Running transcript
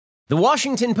The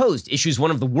Washington Post issues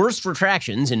one of the worst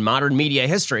retractions in modern media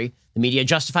history. The media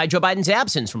justified Joe Biden's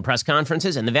absence from press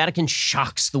conferences, and the Vatican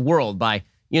shocks the world by,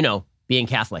 being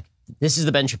Catholic. This is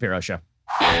the Ben Shapiro Show.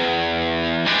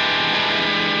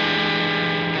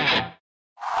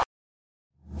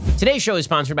 Today's show is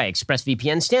sponsored by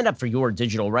ExpressVPN. Stand up for your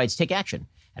digital rights. Take action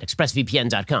at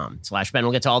expressvpn.com/Ben.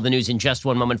 We'll get to all the news in just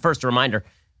one moment. First, a reminder.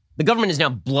 The government is now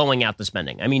blowing out the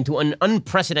spending. I mean, to an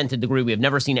unprecedented degree. We have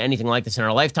never seen anything like this in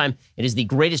our lifetime. It is the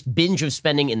greatest binge of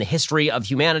spending in the history of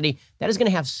humanity. That is going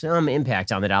to have some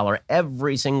impact on the dollar.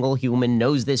 Every single human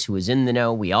knows this who is in the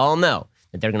know. We all know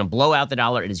that they're going to blow out the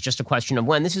dollar. It is just a question of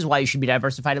when. This is why you should be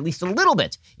diversified at least a little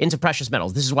bit into precious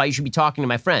metals. This is why you should be talking to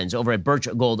my friends over at Birch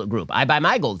Gold Group. I buy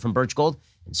my gold from Birch Gold,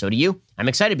 and so do you. I'm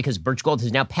excited because Birch Gold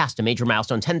has now passed a major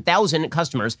milestone, 10,000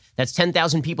 customers. That's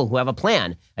 10,000 people who have a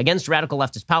plan against radical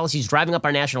leftist policies driving up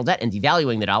our national debt and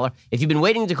devaluing the dollar. If you've been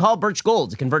waiting to call Birch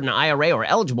Gold to convert an IRA or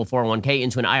eligible 401k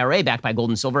into an IRA backed by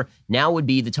gold and silver, now would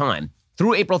be the time.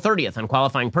 Through April 30th on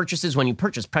qualifying purchases, when you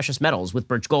purchase precious metals with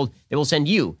Birch Gold, they will send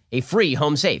you a free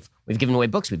home safe. We've given away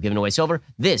books. We've given away silver.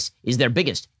 This is their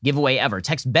biggest giveaway ever.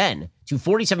 Text Ben to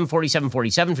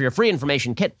 474747 for your free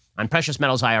information kit on precious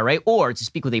metals IRA or to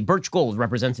speak with a Birch Gold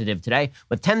representative today.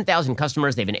 With 10,000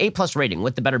 customers, they have an A-plus rating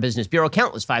with the Better Business Bureau,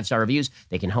 countless 5-star reviews.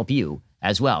 They can help you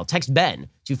as well. Text Ben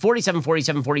to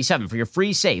 474747 for your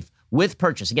free safe with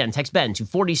purchase. Again, text Ben to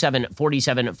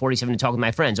 474747 to talk with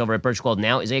my friends over at Birch Gold.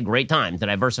 Now is a great time to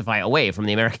diversify away from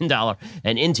the American dollar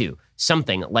and into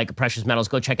something like precious metals.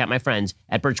 Go check out my friends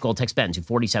at Birch Gold. Text Ben to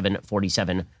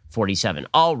 474747.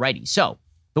 Alrighty, so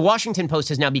the Washington Post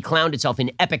has now beclowned itself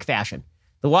in epic fashion.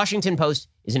 The Washington Post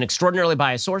is an extraordinarily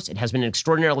biased source. It has been an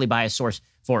extraordinarily biased source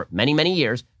for many, many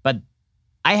years, but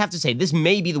I have to say this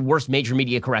may be the worst major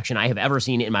media correction I have ever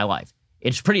seen in my life.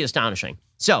 It's pretty astonishing.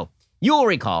 So you will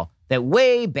recall that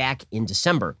way back in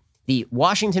December, the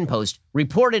Washington Post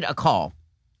reported a call.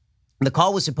 The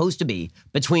call was supposed to be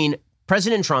between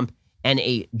President Trump and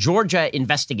a Georgia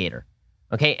investigator.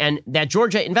 Okay, and that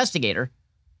Georgia investigator,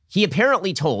 he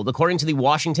apparently told, according to the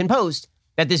Washington Post,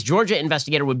 that this Georgia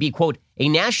investigator would be, quote, a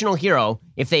national hero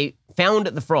if they found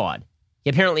the fraud. He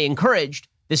apparently encouraged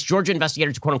this Georgia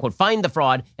investigator to, quote unquote, find the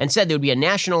fraud and said they would be a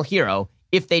national hero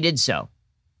if they did so.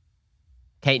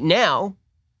 Okay, now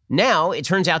it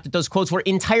turns out that those quotes were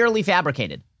entirely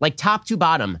fabricated, like top to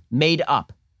bottom, made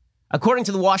up. According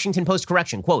to the Washington Post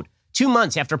correction, quote, 2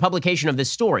 months after publication of this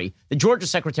story, the Georgia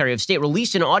Secretary of State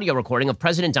released an audio recording of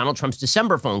President Donald Trump's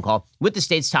December phone call with the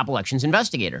state's top elections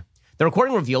investigator. The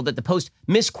recording revealed that the Post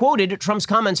misquoted Trump's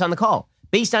comments on the call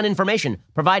based on information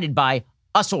provided by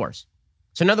a source.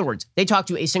 So in other words, they talked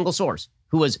to a single source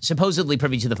who was supposedly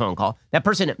privy to the phone call. That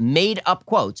person made up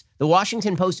quotes. The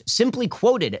Washington Post simply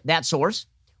quoted that source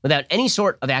without any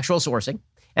sort of actual sourcing.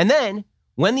 And then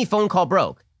when the phone call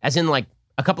broke, as in like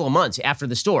a couple of months after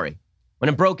the story, when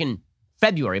it broke in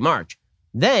February, March,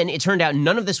 then it turned out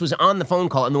none of this was on the phone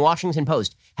call, and the Washington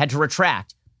Post had to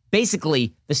retract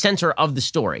basically the center of the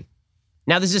story.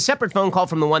 Now, this is a separate phone call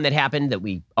from the one that happened that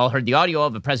we all heard the audio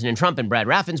of President Trump and Brad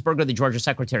Raffensperger, the Georgia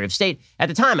Secretary of State. At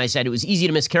the time, I said it was easy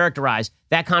to mischaracterize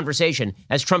that conversation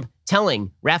as Trump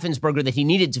telling Raffensperger that he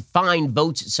needed to find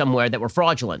votes somewhere that were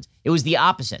fraudulent. It was the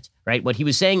opposite, right? What he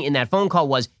was saying in that phone call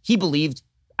was he believed,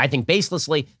 I think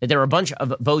baselessly, that there were a bunch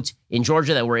of votes in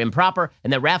Georgia that were improper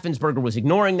and that Raffensperger was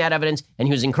ignoring that evidence and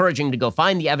he was encouraging to go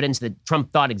find the evidence that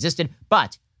Trump thought existed.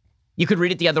 But you could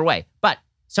read it the other way. But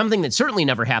something that certainly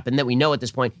never happened that we know at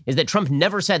this point is that Trump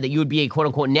never said that you would be a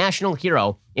quote-unquote national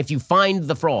hero if you find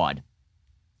the fraud.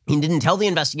 He didn't tell the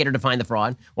investigator to find the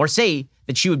fraud or say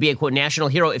that she would be a quote national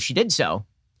hero if she did so.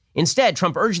 Instead,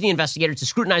 Trump urged the investigator to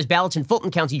scrutinize ballots in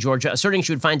Fulton County, Georgia, asserting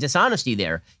she would find dishonesty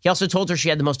there. He also told her she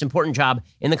had the most important job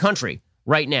in the country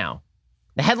right now.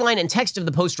 The headline and text of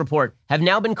the Post report have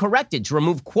now been corrected to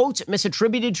remove quotes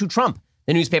misattributed to Trump,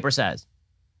 the newspaper says.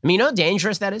 I mean, you know how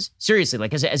dangerous that is? Seriously,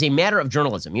 like as a matter of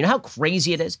journalism, you know how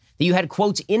crazy it is that you had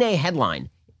quotes in a headline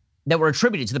that were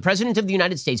attributed to the President of the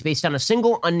United States based on a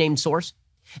single unnamed source?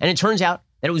 And it turns out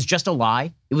that it was just a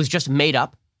lie. It was just made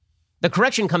up. The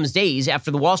correction comes days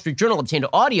after the Wall Street Journal obtained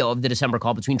audio of the December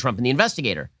call between Trump and the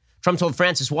investigator. Trump told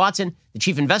Francis Watson, the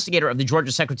chief investigator of the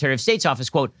Georgia Secretary of State's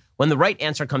office, quote, when the right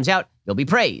answer comes out, you'll be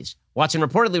praised. Watson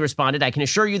reportedly responded, I can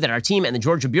assure you that our team and the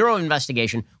Georgia Bureau of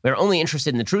Investigation, we are only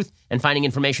interested in the truth and finding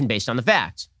information based on the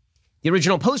facts. The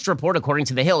original Post report, according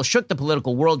to The Hill, shook the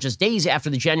political world just days after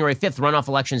the January 5th runoff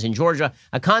elections in Georgia,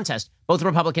 a contest both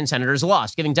Republican senators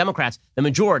lost, giving Democrats the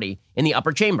majority in the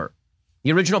upper chamber.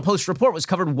 The original Post report was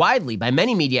covered widely by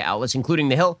many media outlets, including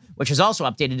The Hill, which has also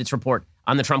updated its report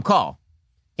on the Trump call.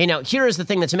 Okay, now, here is the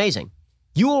thing that's amazing.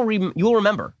 You will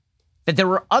remember that there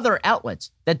were other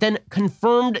outlets that then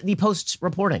confirmed the Post's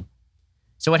reporting.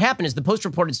 So what happened is the Post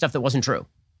reported stuff that wasn't true.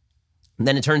 And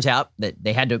then it turns out that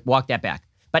they had to walk that back.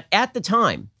 But at the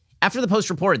time, after the Post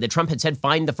reported that Trump had said,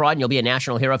 find the fraud and you'll be a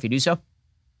national hero if you do so,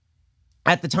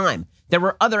 at the time, there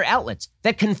were other outlets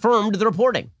that confirmed the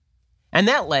reporting. And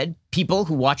that led people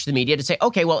who watch the media to say,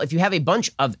 okay, well, if you have a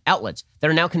bunch of outlets that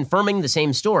are now confirming the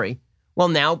same story, well,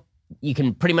 now you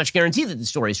can pretty much guarantee that the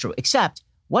story is true. Except,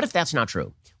 what if that's not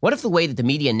true? What if the way that the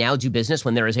media now do business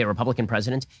when there is a Republican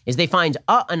president is they find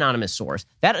an anonymous source.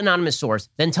 That anonymous source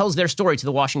then tells their story to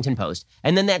the Washington Post.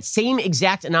 And then that same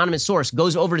exact anonymous source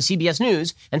goes over to CBS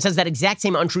News and says that exact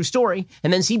same untrue story.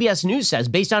 And then CBS News says,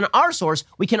 based on our source,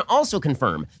 we can also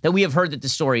confirm that we have heard that the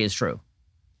story is true.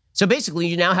 So basically,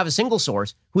 you now have a single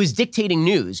source who is dictating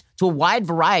news to a wide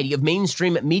variety of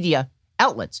mainstream media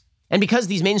outlets. And because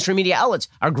these mainstream media outlets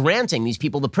are granting these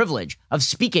people the privilege of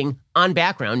speaking on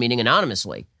background, meaning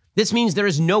anonymously, this means there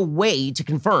is no way to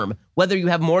confirm whether you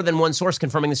have more than one source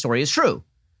confirming the story is true.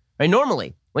 Right?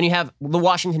 Normally, when you have the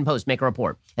Washington Post make a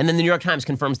report and then the New York Times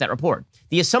confirms that report,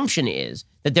 the assumption is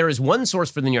that there is one source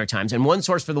for the New York Times and one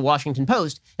source for the Washington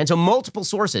Post. And so multiple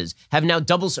sources have now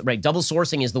double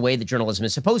sourcing is the way that journalism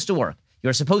is supposed to work.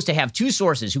 You're supposed to have two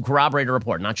sources who corroborate a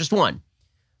report, not just one.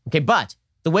 Okay, but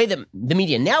the way that the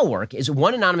media now work is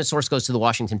one anonymous source goes to the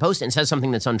Washington Post and says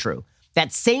something that's untrue.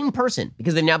 That same person,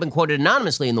 because they've now been quoted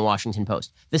anonymously in the Washington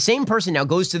Post, the same person now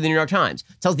goes to the New York Times,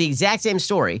 tells the exact same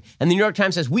story, and the New York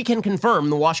Times says, we can confirm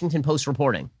the Washington Post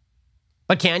reporting.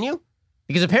 But can you?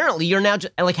 Because apparently you're now,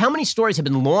 like, how many stories have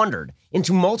been laundered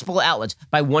into multiple outlets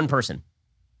by one person?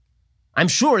 I'm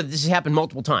sure that this has happened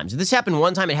multiple times. If this happened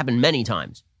one time, it happened many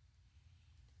times.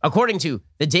 According to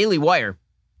the Daily Wire,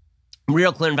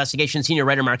 Real Clear Investigation senior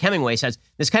writer Mark Hemingway says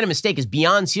this kind of mistake is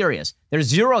beyond serious. There's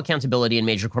zero accountability in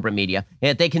major corporate media, and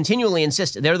yet they continually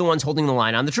insist they're the ones holding the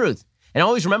line on the truth. And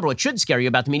always remember, what should scare you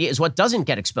about the media is what doesn't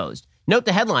get exposed. Note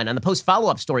the headline on the Post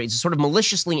follow-up story. It's a sort of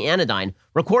maliciously anodyne.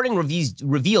 Recording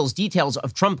reveals details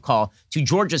of Trump call to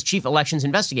Georgia's chief elections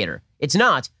investigator. It's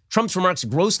not. Trump's remarks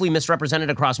grossly misrepresented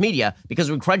across media because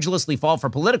we credulously fall for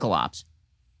political ops.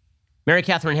 Mary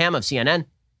Catherine Ham of CNN,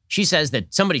 she says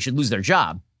that somebody should lose their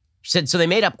job. She said, so they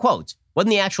made up quotes.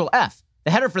 Wasn't the actual F. The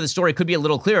header for the story could be a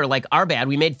little clearer, like, our bad,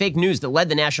 we made fake news that led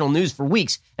the national news for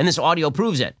weeks, and this audio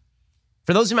proves it.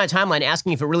 For those in my timeline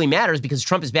asking if it really matters because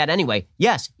Trump is bad anyway,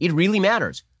 yes, it really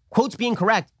matters. Quotes being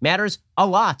correct matters a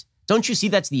lot. Don't you see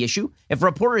that's the issue? If a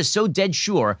reporter is so dead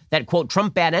sure that, quote,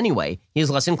 Trump bad anyway, he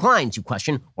is less inclined to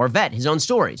question or vet his own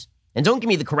stories. And don't give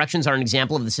me the corrections are an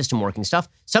example of the system working stuff.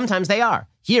 Sometimes they are.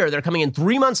 Here, they're coming in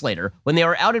 3 months later when they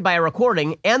are outed by a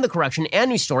recording, and the correction and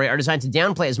new story are designed to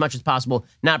downplay as much as possible,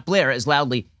 not blare as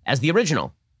loudly as the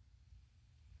original.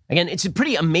 Again, it's a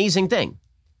pretty amazing thing.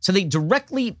 So they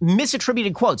directly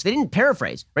misattributed quotes. They didn't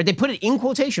paraphrase, right? They put it in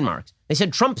quotation marks. They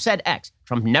said Trump said X.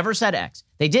 Trump never said X.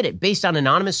 They did it based on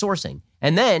anonymous sourcing.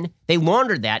 And then they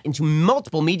laundered that into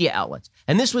multiple media outlets.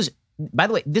 And this was, by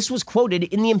the way, this was quoted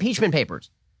in the impeachment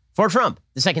papers for Trump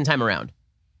the second time around.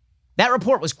 That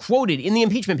report was quoted in the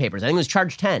impeachment papers. I think it was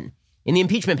charge 10 in the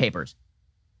impeachment papers.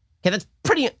 Okay, that's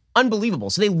pretty unbelievable.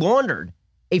 So they laundered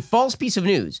a false piece of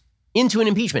news into an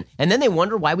impeachment. And then they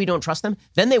wonder why we don't trust them.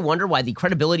 Then they wonder why the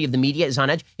credibility of the media is on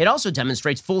edge. It also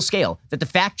demonstrates full scale that the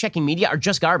fact-checking media are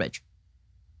just garbage.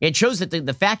 It shows that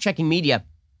the fact-checking media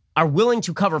are willing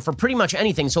to cover for pretty much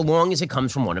anything so long as it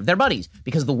comes from one of their buddies.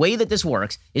 Because the way that this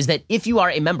works is that if you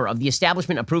are a member of the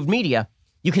establishment-approved media,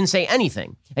 you can say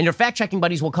anything, and your fact-checking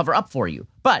buddies will cover up for you.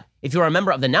 But if you're a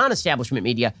member of the non-establishment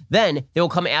media, then they will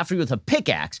come after you with a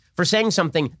pickaxe for saying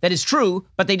something that is true,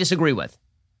 but they disagree with.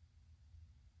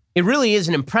 It really is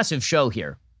an impressive show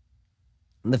here.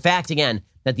 And the fact, again,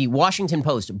 that the Washington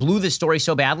Post blew this story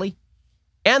so badly,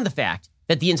 and the fact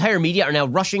that the entire media are now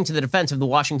rushing to the defense of the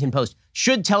Washington Post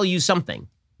should tell you something.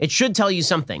 It should tell you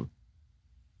something.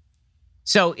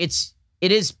 So it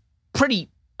is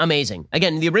pretty amazing.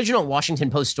 Again, the original Washington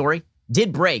Post story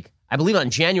did break, I believe on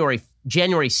January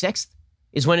 6th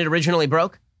is when it originally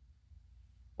broke.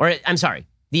 Or I'm sorry,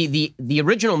 the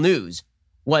original news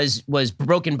was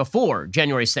broken before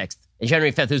January 6th and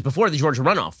January 5th. It was before the Georgia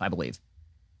runoff, I believe.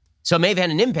 So it may have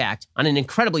had an impact on an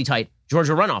incredibly tight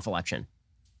Georgia runoff election.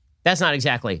 That's not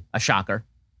exactly a shocker.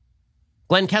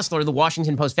 Glenn Kessler, the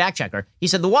Washington Post fact checker, he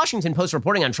said the Washington Post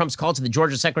reporting on Trump's call to the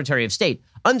Georgia Secretary of State,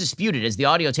 undisputed as the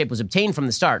audio tape was obtained from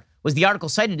the start, was the article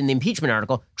cited in the impeachment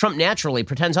article. Trump naturally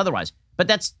pretends otherwise. But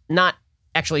that's not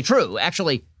actually true.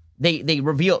 Actually, they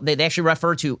actually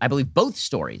refer to, I believe, both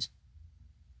stories.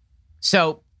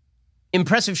 So,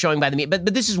 impressive showing by the media.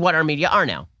 But this is what our media are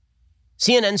now.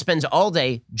 CNN spends all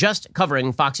day just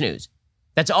covering Fox News.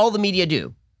 That's all the media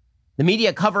do. The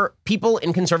media cover people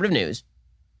in conservative news,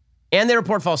 and they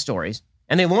report false stories,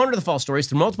 and they launder the false stories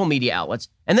through multiple media outlets,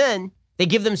 and then they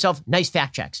give themselves nice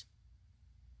fact checks.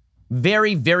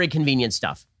 Very, very convenient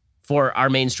stuff for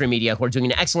our mainstream media who are doing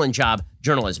an excellent job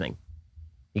journalisming,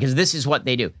 because this is what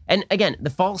they do. And again, the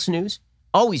false news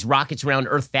always rockets around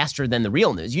Earth faster than the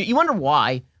real news. You wonder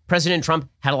why President Trump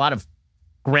had a lot of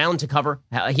ground to cover.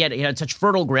 He had such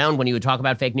fertile ground when he would talk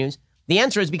about fake news. The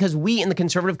answer is because we in the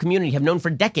conservative community have known for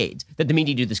decades that the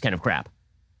media do this kind of crap.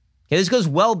 Okay, this goes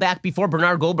well back before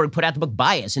Bernard Goldberg put out the book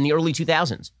Bias in the early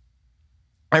 2000s.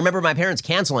 I remember my parents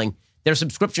canceling their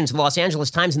subscription to the Los Angeles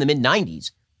Times in the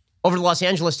mid-90s over the Los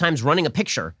Angeles Times running a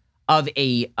picture of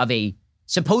a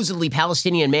supposedly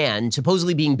Palestinian man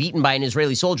supposedly being beaten by an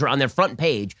Israeli soldier on their front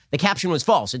page. The caption was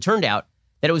false. It turned out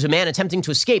that it was a man attempting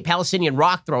to escape Palestinian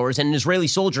rock throwers and an Israeli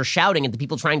soldier shouting at the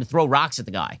people trying to throw rocks at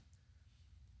the guy.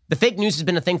 The fake news has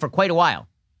been a thing for quite a while,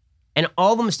 and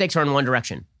all the mistakes are in one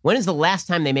direction. When is the last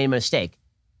time they made a mistake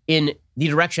in the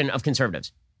direction of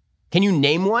conservatives? Can you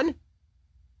name one?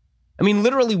 I mean,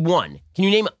 literally one. Can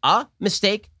you name a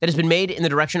mistake that has been made in the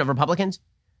direction of Republicans?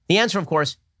 The answer, of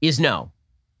course, is no.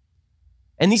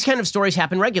 And these kind of stories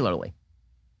happen regularly.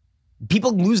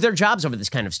 People lose their jobs over this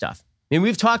kind of stuff. I mean,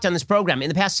 we've talked on this program in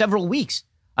the past several weeks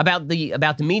about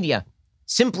the media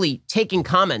simply taking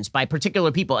comments by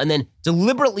particular people and then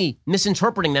deliberately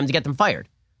misinterpreting them to get them fired.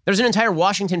 There's an entire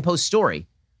Washington Post story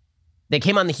that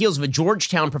came on the heels of a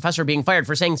Georgetown professor being fired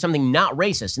for saying something not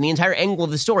racist, and the entire angle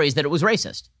of the story is that it was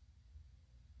racist.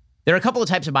 There are a couple of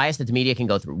types of bias that the media can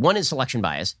go through. One is selection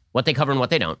bias, what they cover and what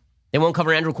they don't. They won't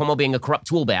cover Andrew Cuomo being a corrupt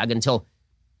tool bag until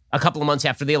a couple of months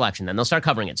after the election. Then they'll start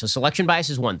covering it. So selection bias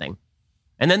is one thing.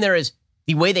 And then there is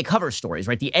the way they cover stories,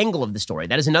 right? The angle of the story.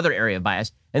 That is another area of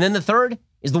bias. And then the third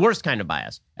is the worst kind of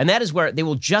bias. And that is where they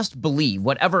will just believe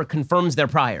whatever confirms their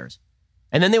priors.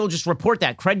 And then they will just report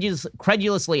that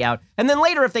credulously out. And then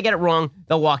later, if they get it wrong,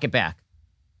 they'll walk it back.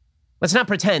 Let's not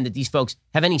pretend that these folks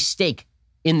have any stake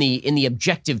in the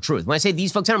objective truth. When I say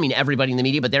these folks, I don't mean everybody in the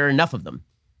media, but there are enough of them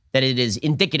that it is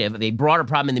indicative of a broader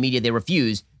problem in the media they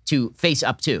refuse to face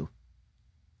up to.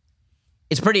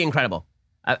 It's pretty incredible.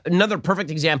 Another perfect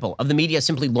example of the media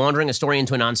simply laundering a story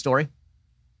into a non-story,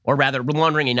 or rather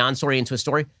laundering a non-story into a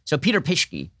story. So Peter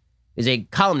Pischke is a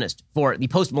columnist for the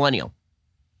Post-Millennial.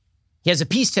 He has a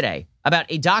piece today about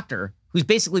a doctor who's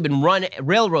basically been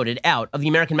railroaded out of the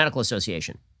American Medical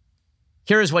Association.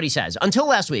 Here is what he says. Until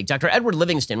last week, Dr. Edward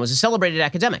Livingston was a celebrated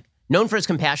academic, known for his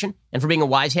compassion and for being a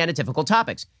wise hand at difficult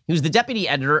topics. He was the deputy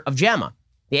editor of JAMA,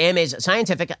 the AMA's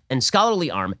scientific and scholarly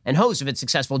arm, and host of its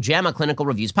successful JAMA Clinical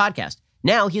Reviews podcast.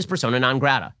 Now he is persona non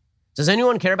grata. Does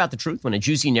anyone care about the truth when a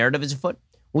juicy narrative is afoot?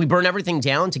 Will we burn everything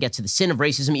down to get to the sin of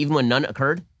racism even when none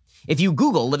occurred? If you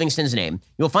Google Livingston's name,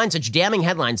 you'll find such damning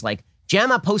headlines like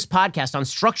JAMA posts podcast on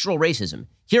structural racism.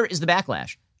 Here is the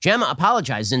backlash. JAMA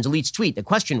apologizes and deletes tweet that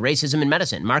questioned racism in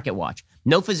medicine. Market Watch.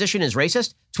 No physician is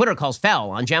racist. Twitter calls foul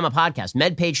on JAMA podcast.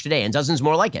 MedPage Today and dozens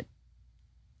more like it.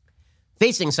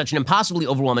 Facing such an impossibly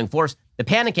overwhelming force, the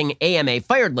panicking AMA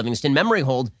fired Livingston, memory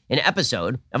hold an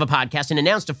episode of a podcast, and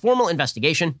announced a formal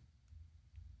investigation.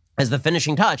 As the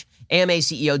finishing touch, AMA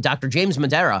CEO Dr. James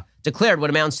Madera declared what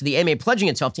amounts to the AMA pledging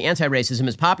itself to anti-racism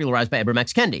as popularized by Ibram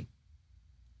X. Kendi.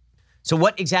 So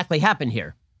what exactly happened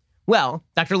here? Well,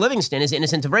 Dr. Livingston is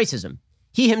innocent of racism.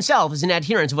 He himself is an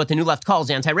adherent of what the New Left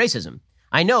calls anti-racism.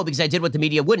 I know because I did what the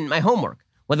media wouldn't, my homework.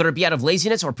 Whether it be out of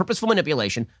laziness or purposeful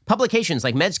manipulation, publications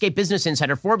like Medscape, Business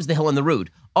Insider, Forbes, The Hill, and The Root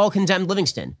all condemned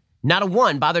Livingston. Not a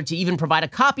one bothered to even provide a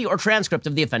copy or transcript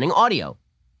of the offending audio.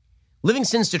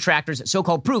 Livingston's detractors'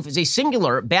 so-called proof is a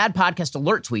singular bad podcast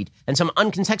alert tweet and some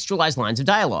uncontextualized lines of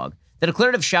dialogue. The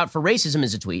declarative shout for racism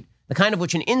is a tweet, the kind of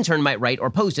which an intern might write or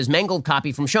post as mangled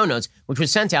copy from show notes, which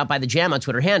was sent out by the JAMA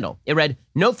Twitter handle. It read,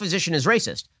 "No physician is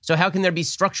racist, so how can there be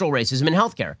structural racism in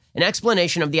healthcare?" An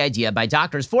explanation of the idea by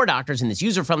doctors for doctors in this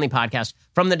user-friendly podcast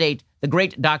from the date, the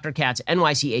great Dr. Katz,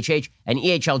 NYCHH, and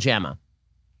EHL JAMA.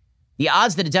 The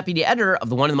odds that a deputy editor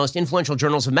of one of the most influential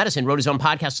journals of medicine wrote his own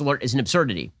podcast alert is an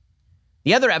absurdity.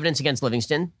 The other evidence against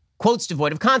Livingston, quotes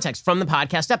devoid of context from the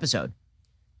podcast episode.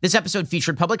 This episode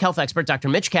featured public health expert Dr.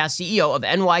 Mitch Cass, CEO of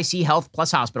NYC Health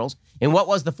Plus Hospitals, in what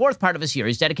was the fourth part of a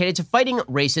series dedicated to fighting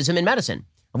racism in medicine,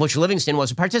 of which Livingston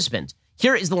was a participant.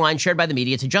 Here is the line shared by the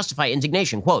media to justify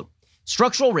indignation. Quote,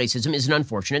 "Structural racism is an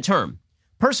unfortunate term.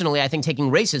 Personally, I think taking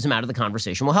racism out of the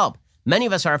conversation will help. Many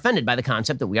of us are offended by the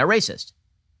concept that we are racist."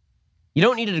 You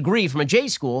don't need a degree from a J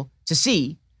school to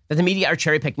see that the media are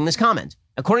cherry-picking this comment.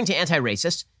 According to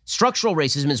anti-racists, structural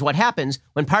racism is what happens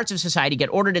when parts of society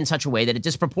get ordered in such a way that it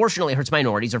disproportionately hurts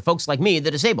minorities or folks like me, the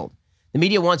disabled. The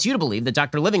media wants you to believe that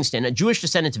Dr. Livingston, a Jewish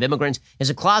descendant of immigrants, is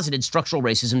a closeted structural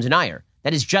racism denier.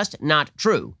 That is just not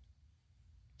true.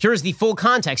 Here is the full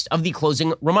context of the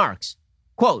closing remarks.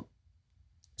 Quote,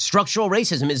 structural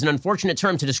racism is an unfortunate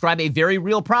term to describe a very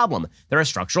real problem. There are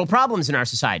structural problems in our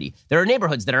society. There are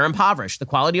neighborhoods that are impoverished. The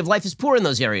quality of life is poor in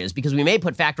those areas because we may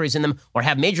put factories in them or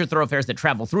have major thoroughfares that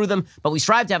travel through them, but we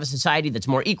strive to have a society that's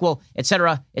more equal,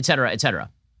 etc., etc.,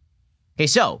 etc. Okay,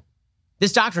 so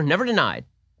this doctor never denied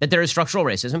that there is structural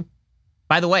racism.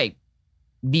 By the way,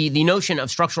 the notion of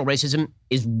structural racism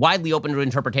is widely open to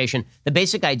interpretation. The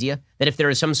basic idea that if there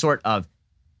is some sort of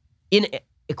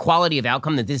inequality of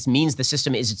outcome, that this means the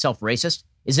system is itself racist,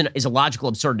 is a logical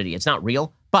absurdity. It's not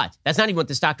real. But that's not even what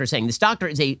this doctor is saying. This doctor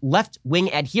is a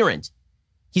left-wing adherent.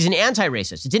 He's an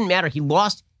anti-racist. It didn't matter. He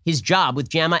lost his job with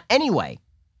JAMA anyway.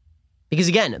 Because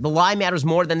again, the lie matters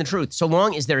more than the truth. So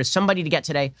long as there is somebody to get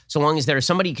today, so long as there is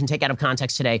somebody you can take out of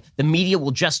context today, the media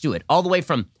will just do it. All the way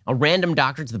from a random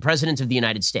doctor to the president of the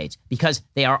United States, because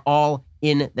they are all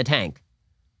in the tank.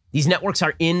 These networks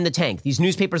are in the tank. These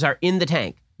newspapers are in the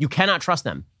tank. You cannot trust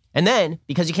them. And then,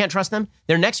 because you can't trust them,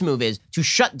 their next move is to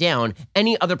shut down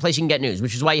any other place you can get news,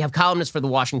 which is why you have columnists for the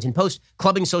Washington Post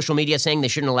clubbing social media saying they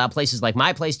shouldn't allow places like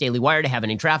my place, Daily Wire, to have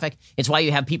any traffic. It's why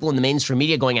you have people in the mainstream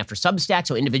media going after Substack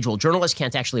so individual journalists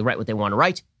can't actually write what they want to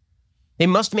write. They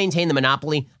must maintain the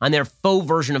monopoly on their faux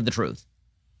version of the truth.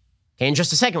 Okay, in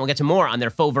just a second, we'll get to more on their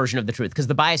faux version of the truth because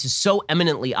the bias is so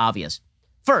eminently obvious.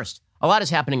 First, a lot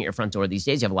is happening at your front door these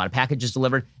days. You have a lot of packages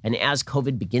delivered. And as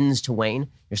COVID begins to wane,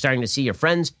 you're starting to see your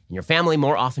friends and your family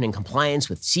more often in compliance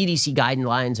with CDC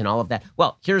guidelines and all of that.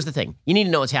 Well, here's the thing. You need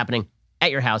to know what's happening at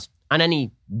your house on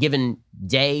any given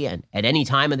day and at any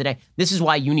time of the day. This is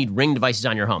why you need Ring devices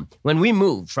on your home. When we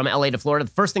moved from LA to Florida,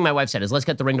 the first thing my wife said is, let's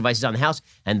get the Ring devices on the house.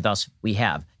 And thus we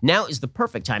have. Now is the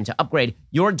perfect time to upgrade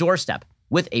your doorstep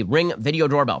with a Ring video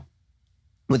doorbell.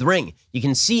 With Ring, you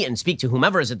can see and speak to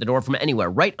whomever is at the door from anywhere,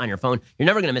 right on your phone. You're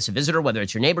never going to miss a visitor, whether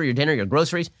it's your neighbor, your dinner, your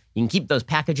groceries. You can keep those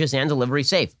packages and deliveries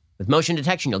safe. With motion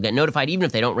detection, you'll get notified even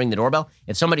if they don't ring the doorbell.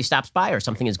 If somebody stops by or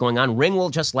something is going on, Ring will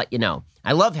just let you know.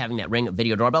 I love having that Ring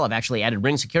video doorbell. I've actually added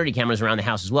Ring security cameras around the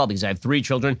house as well because I have 3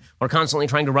 children who are constantly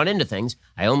trying to run into things.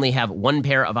 I only have one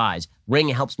pair of eyes. Ring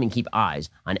helps me keep eyes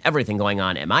on everything going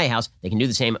on at my house. They can do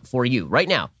the same for you. Right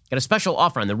now, get a special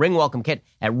offer on the Ring Welcome Kit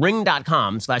at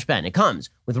ring.com/Ben. It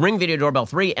comes with Ring Video Doorbell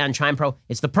 3 and Chime Pro.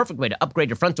 It's the perfect way to upgrade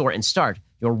your front door and start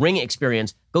your Ring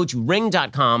experience. Go to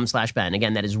ring.com/Ben.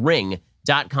 Again, that is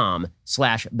ring.com/Ben.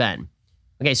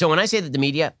 Okay, so when I say that the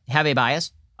media have a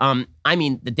bias, I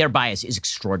mean that their bias is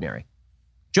extraordinary.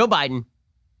 Joe Biden,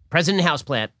 President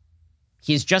Houseplant,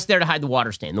 he's just there to hide the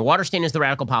water stain. The water stain is the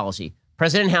radical policy.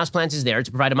 President Houseplant is there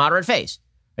to provide a moderate face,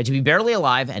 right, to be barely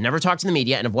alive and never talk to the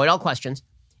media and avoid all questions,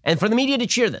 and for the media to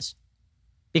cheer this.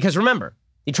 Because remember,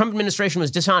 the Trump administration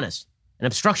was dishonest and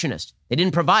obstructionist. They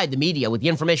didn't provide the media with the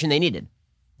information they needed.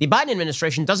 The Biden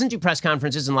administration doesn't do press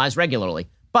conferences and lies regularly,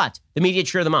 but the media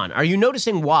cheer them on. Are you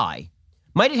noticing why?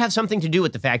 Might it have something to do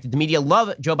with the fact that the media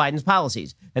love Joe Biden's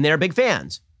policies and they are big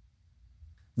fans?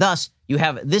 Thus, you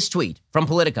have this tweet from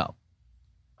Politico.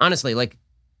 Honestly,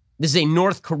 this is a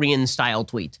North Korean-style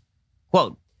tweet.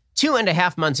 Quote,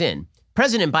 2.5 months in,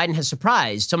 President Biden has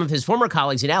surprised some of his former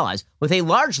colleagues and allies with a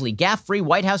largely gaffe-free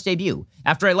White House debut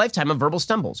after a lifetime of verbal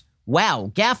stumbles.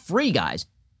 Wow, gaffe-free, guys.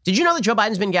 Did you know that Joe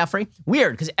Biden's been gaffe-free?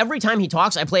 Weird, because every time he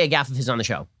talks, I play a gaffe of his on the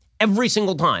show. Every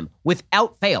single time,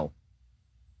 without fail.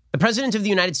 The President of the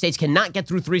United States cannot get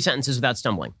through 3 sentences without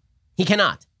stumbling. He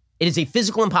cannot. It is a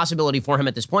physical impossibility for him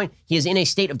at this point. He is in a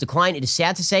state of decline. It is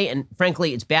sad to say, and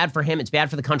frankly, it's bad for him. It's bad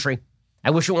for the country. I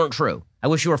wish it weren't true. I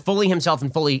wish he were fully himself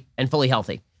and fully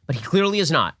healthy. But he clearly is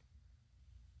not.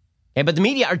 Okay, but the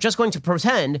media are just going to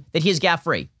pretend that he is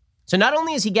gaffe-free. So not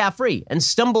only is he gaffe-free and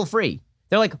stumble-free,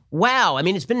 they're like, wow, I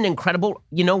mean, it's been an incredible,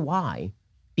 you know why?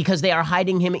 Because they are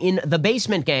hiding him in the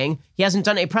basement, gang. He hasn't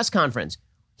done a press conference.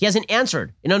 He hasn't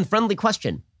answered an unfriendly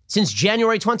question since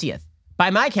January 20th. By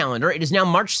my calendar, it is now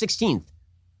March 16th.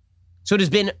 So it has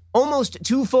been almost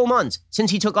 2 full months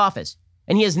since he took office,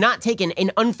 and he has not taken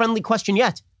an unfriendly question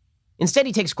yet. Instead,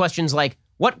 he takes questions like,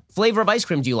 what flavor of ice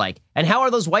cream do you like? And how are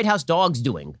those White House dogs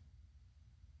doing?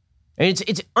 And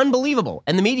it's unbelievable.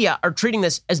 And the media are treating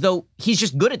this as though he's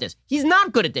just good at this. He's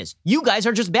not good at this. You guys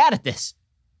are just bad at this.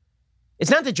 It's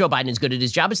not that Joe Biden is good at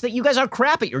his job. It's that you guys are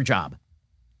crap at your job.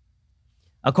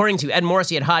 According to Ed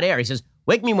Morrissey at Hot Air, he says,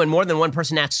 wake me when more than one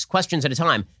person asks questions at a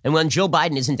time and when Joe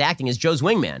Biden isn't acting as Joe's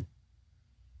wingman.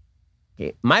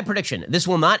 Okay, my prediction, this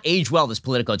will not age well, this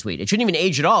Politico tweet. It shouldn't even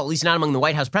age at all, at least not among the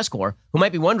White House press corps, who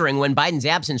might be wondering when Biden's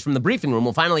absence from the briefing room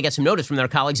will finally get some notice from their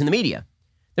colleagues in the media.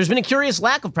 There's been a curious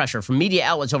lack of pressure from media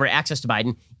outlets over access to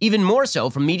Biden, even more so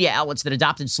from media outlets that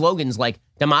adopted slogans like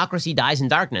democracy dies in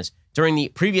darkness during the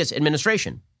previous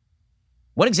administration.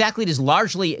 What exactly does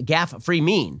largely gaffe-free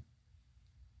mean?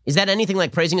 Is that anything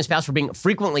like praising a spouse for being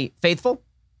frequently faithful?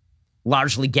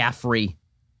 Largely gaffe-free.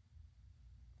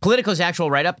 Politico's actual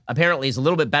write-up apparently is a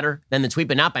little bit better than the tweet,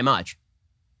 but not by much.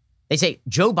 They say,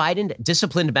 Joe Biden,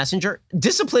 disciplined messenger.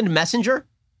 Disciplined messenger?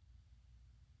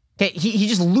 Okay, he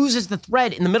just loses the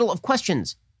thread in the middle of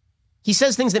questions. He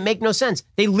says things that make no sense.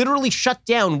 They literally shut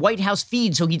down White House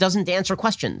feed so he doesn't answer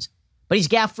questions. But he's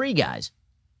gaffe-free, guys.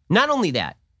 Not only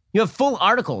that, you have full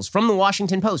articles from the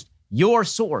Washington Post, your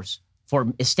source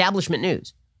for establishment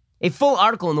news. A full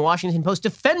article in the Washington Post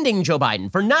defending Joe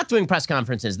Biden for not doing press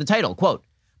conferences. The title, quote,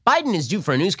 Biden is due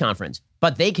for a news conference,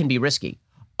 but they can be risky.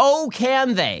 Oh,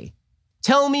 can they?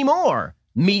 Tell me more,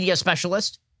 media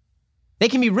specialist. They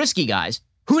can be risky, guys.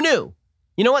 Who knew?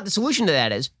 You know what? The solution to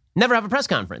that is never have a press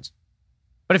conference.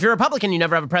 But if you're a Republican, you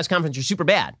never have a press conference, you're super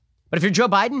bad. But if you're Joe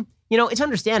Biden, it's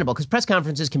understandable because press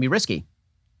conferences can be risky.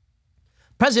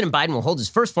 President Biden will hold his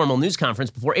first formal news conference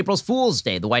before April's Fool's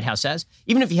Day, the White House says.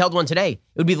 Even if he held one today, it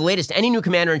would be the latest any new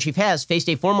commander-in-chief has faced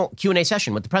a formal Q&A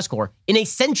session with the press corps in a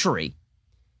century.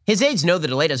 His aides know the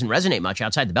delay doesn't resonate much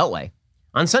outside the Beltway.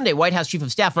 On Sunday, White House Chief of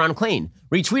Staff Ron Klain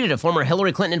retweeted a former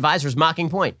Hillary Clinton advisor's mocking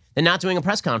point that not doing a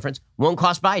press conference won't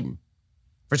cost Biden.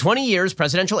 For 20 years,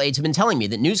 presidential aides have been telling me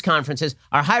that news conferences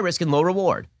are high risk and low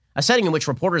reward, a setting in which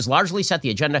reporters largely set the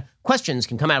agenda, questions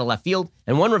can come out of left field,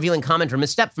 and one revealing comment or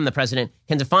misstep from the president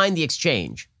can define the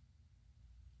exchange.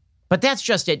 But that's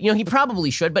just it. He probably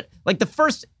should, but like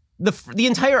the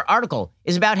entire article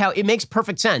is about how it makes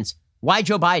perfect sense why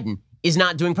Joe Biden is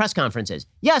not doing press conferences.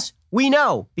 Yes, we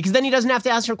know, because then he doesn't have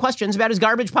to answer questions about his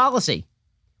garbage policy.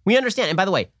 We understand. And by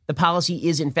the way, the policy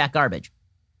is in fact garbage.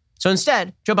 So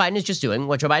instead, Joe Biden is just doing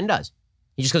what Joe Biden does.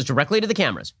 He just goes directly to the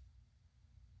cameras.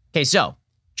 Okay, so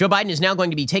Joe Biden is now going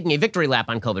to be taking a victory lap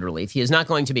on COVID relief. He is not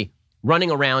going to be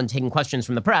running around taking questions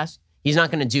from the press. He's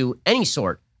not going to do any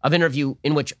sort of interview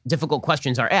in which difficult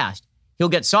questions are asked. He'll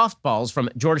get softballs from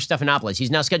George Stephanopoulos.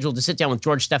 He's now scheduled to sit down with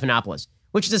George Stephanopoulos,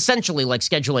 which is essentially like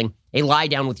scheduling a lie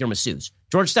down with your masseuse.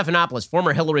 George Stephanopoulos,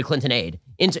 former Hillary Clinton aide.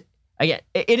 It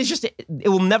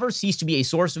will never cease to be a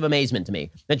source of amazement to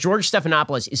me that George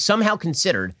Stephanopoulos is somehow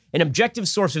considered an objective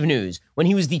source of news when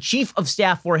he was the chief of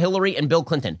staff for Hillary and Bill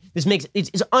Clinton.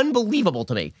 It's unbelievable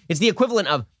to me. It's the equivalent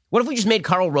of, what if we just made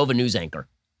Karl Rove a news anchor?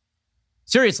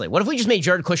 Seriously, what if we just made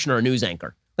Jared Kushner a news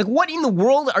anchor? Like, what in the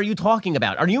world are you talking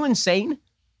about? Are you insane?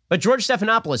 But George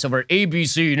Stephanopoulos over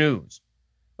ABC News.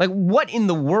 Like, what in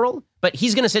the world? But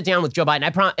he's going to sit down with Joe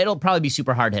Biden. It'll probably be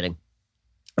super hard-hitting.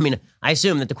 I mean, I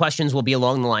assume that the questions will be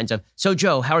along the lines of, so,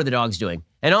 Joe, how are the dogs doing?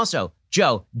 And also,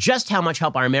 Joe, just how much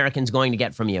help are Americans going to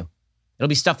get from you? It'll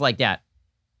be stuff like that.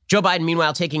 Joe Biden,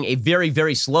 meanwhile, taking a very,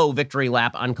 very slow victory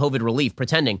lap on COVID relief,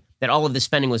 pretending that all of this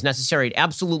spending was necessary. It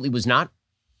absolutely was not.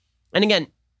 And again,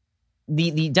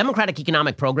 the Democratic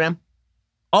economic program,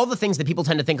 all the things that people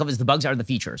tend to think of as the bugs are the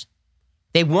features.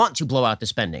 They want to blow out the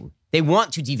spending. They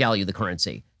want to devalue the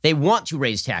currency. They want to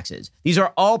raise taxes. These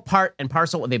are all part and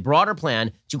parcel of a broader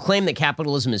plan to claim that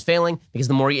capitalism is failing, because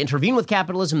the more you intervene with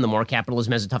capitalism, the more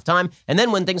capitalism has a tough time. And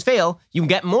then when things fail, you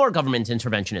get more government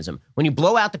interventionism. When you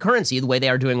blow out the currency the way they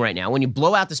are doing right now, when you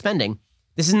blow out the spending,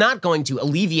 this is not going to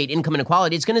alleviate income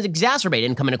inequality. It's going to exacerbate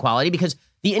income inequality, because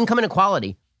the income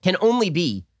inequality can only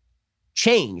be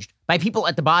changed by people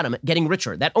at the bottom getting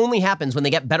richer. That only happens when they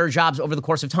get better jobs over the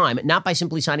course of time, not by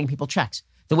simply signing people checks.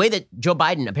 The way that Joe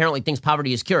Biden apparently thinks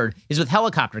poverty is cured is with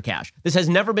helicopter cash. This has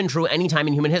never been true any time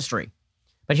in human history.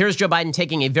 But here's Joe Biden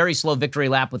taking a very slow victory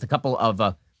lap with a couple of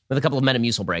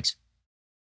Metamucil breaks.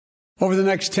 Over the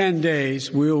next 10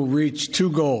 days, we'll reach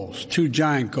two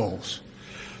giant goals.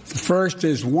 The first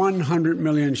is 100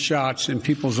 million shots in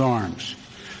people's arms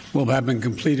will have been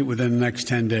completed within the next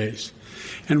 10 days.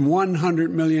 And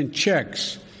 100 million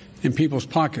checks in people's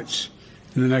pockets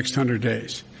in the next 100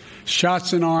 days.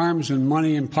 Shots in arms and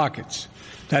money in pockets.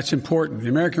 That's important. The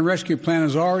American Rescue Plan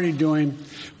is already doing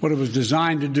what it was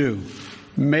designed to do,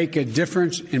 make a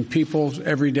difference in people's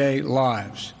everyday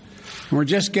lives. And we're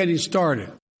just getting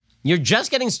started. You're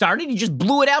just getting started? You just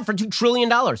blew it out for $2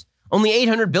 trillion. Only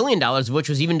 $800 billion of which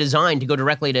was even designed to go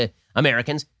directly to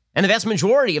Americans. And the vast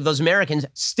majority of those Americans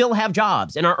still have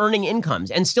jobs and are earning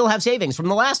incomes and still have savings from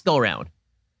the last go-around.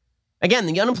 Again,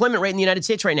 the unemployment rate in the United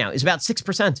States right now is about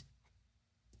 6%.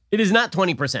 It is not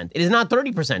 20%. It is not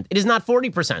 30%. It is not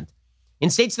 40%. In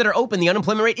states that are open, the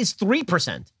unemployment rate is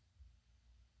 3%.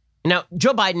 Now,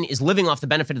 Joe Biden is living off the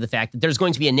benefit of the fact that there's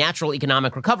going to be a natural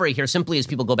economic recovery here simply as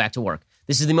people go back to work.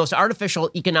 This is the most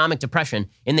artificial economic depression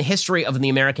in the history of the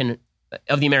American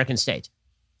of the American state.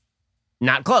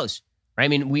 Not close. Right? I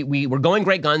mean, we were going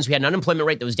great guns. We had an unemployment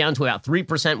rate that was down to about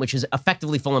 3%, which is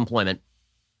effectively full employment.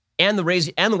 And the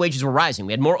wages were rising.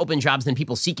 We had more open jobs than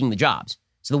people seeking the jobs.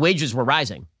 So the wages were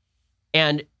rising.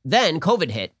 And then COVID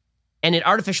hit, and it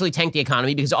artificially tanked the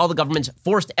economy because all the governments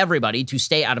forced everybody to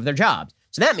stay out of their jobs.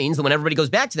 So that means that when everybody goes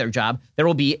back to their job, there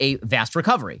will be a vast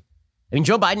recovery. I mean,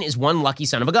 Joe Biden is one lucky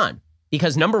son of a gun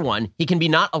because, number one, he can be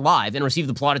not alive and receive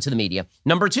the plaudits of the media.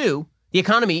 Number two, the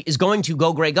economy is going to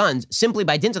go gray guns simply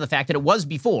by dint of the fact that it was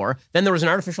before, then there was an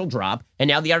artificial drop, and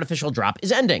now the artificial drop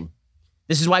is ending.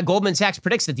 This is why Goldman Sachs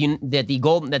predicts that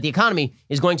the economy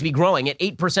is going to be growing at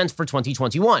 8% for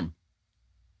 2021.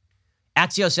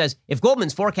 Axios says, if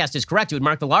Goldman's forecast is correct, it would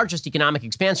mark the largest economic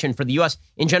expansion for the U.S.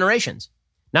 in generations.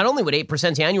 Not only would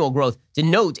 8% annual growth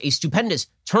denote a stupendous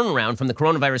turnaround from the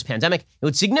coronavirus pandemic, it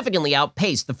would significantly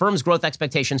outpace the firm's growth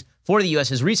expectations for the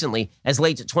U.S. as recently as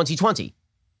late 2020.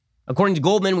 According to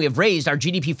Goldman, we have raised our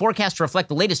GDP forecast to reflect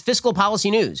the latest fiscal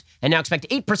policy news and now expect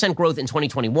 8% growth in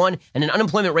 2021 and an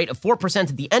unemployment rate of 4%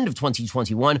 at the end of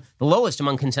 2021, the lowest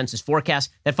among consensus forecasts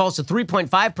that falls to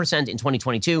 3.5% in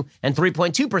 2022 and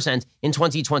 3.2% in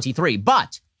 2023.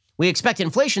 But we expect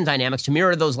inflation dynamics to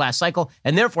mirror those last cycle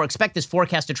and therefore expect this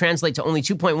forecast to translate to only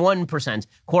 2.1%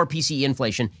 core PCE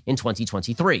inflation in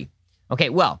 2023. Okay,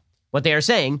 well, what they are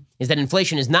saying is that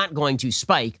inflation is not going to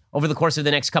spike over the course of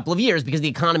the next couple of years because the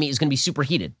economy is going to be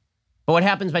superheated. But what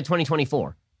happens by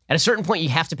 2024? At a certain point, you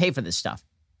have to pay for this stuff.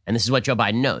 And this is what Joe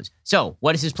Biden knows. So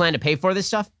what is his plan to pay for this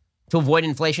stuff? To avoid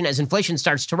inflation. As inflation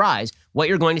starts to rise, what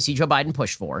you're going to see Joe Biden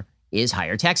push for is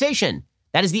higher taxation.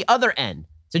 That is the other end.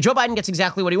 So Joe Biden gets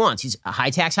exactly what he wants. He's a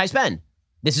high tax, high spend.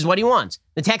 This is what he wants.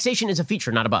 The taxation is a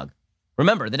feature, not a bug.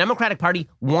 Remember, the Democratic Party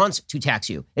wants to tax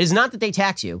you. It is not that they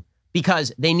tax you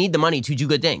because they need the money to do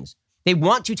good things. They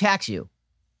want to tax you.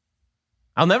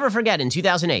 I'll never forget in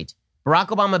 2008, Barack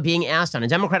Obama being asked on a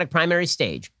Democratic primary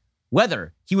stage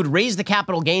whether he would raise the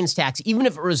capital gains tax even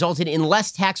if it resulted in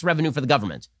less tax revenue for the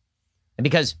government. And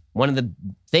because one of the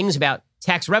things about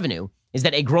tax revenue is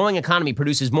that a growing economy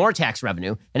produces more tax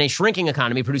revenue and a shrinking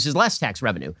economy produces less tax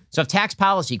revenue. So if tax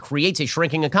policy creates a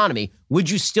shrinking economy, would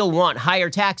you still want higher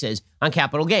taxes on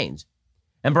capital gains?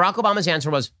 And Barack Obama's answer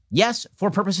was yes,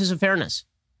 for purposes of fairness.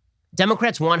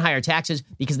 Democrats want higher taxes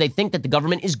because they think that the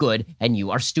government is good and you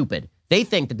are stupid. They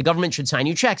think that the government should sign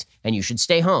you checks and you should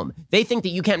stay home. They think that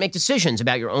you can't make decisions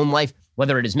about your own life,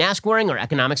 whether it is mask wearing or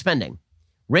economic spending.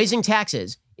 Raising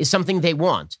taxes is something they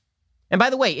want. And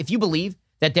by the way, if you believe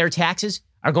that their taxes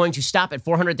are going to stop at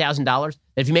 $400,000, that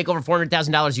if you make over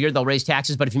 $400,000 a year, they'll raise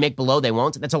taxes, but if you make below, they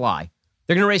won't, that's a lie.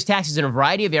 They're going to raise taxes in a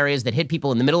variety of areas that hit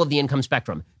people in the middle of the income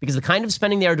spectrum because the kind of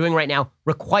spending they are doing right now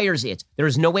requires it. There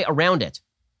is no way around it.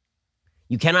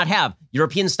 You cannot have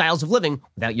European styles of living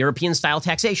without European-style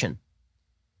taxation.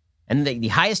 And the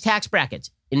highest tax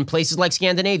brackets in places like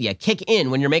Scandinavia kick in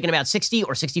when you're making about $60,000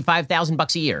 or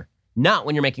 $65,000 a year, not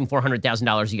when you're making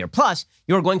 $400,000 a year. Plus,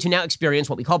 you're going to now experience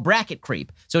what we call bracket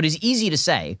creep. So it is easy to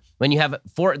say when you have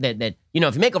if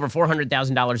you make over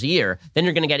 $400,000 a year, then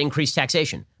you're going to get increased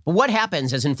taxation. But what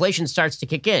happens as inflation starts to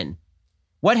kick in?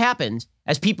 What happens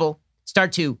as people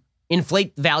start to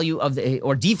inflate the value of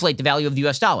or deflate the value of the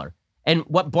US dollar? And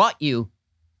what bought you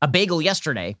a bagel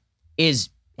yesterday is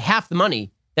half the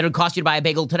money that it would cost you to buy a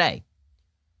bagel today.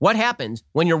 What happens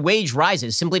when your wage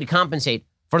rises simply to compensate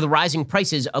for the rising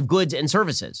prices of goods and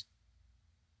services?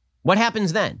 What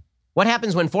happens then? What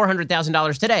happens when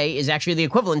 $400,000 today is actually the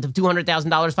equivalent of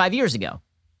 $200,000 5 years ago?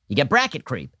 You get bracket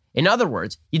creep. In other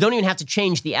words, you don't even have to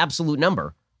change the absolute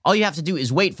number. All you have to do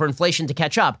is wait for inflation to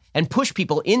catch up and push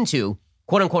people into,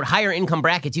 quote unquote, higher income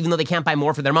brackets, even though they can't buy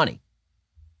more for their money.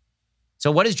 So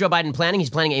what is Joe Biden planning?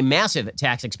 He's planning a massive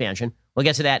tax expansion. We'll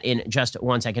get to that in just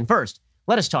 1 second. First,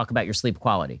 let us talk about your sleep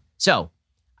quality. So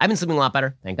I've been sleeping a lot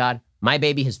better, thank God. My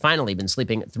baby has finally been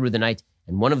sleeping through the night.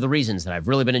 And one of the reasons that I've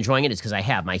really been enjoying it is because I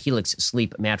have my Helix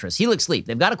Sleep mattress. Helix Sleep,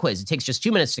 they've got a quiz. It takes just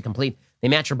 2 minutes to complete. They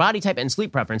match your body type and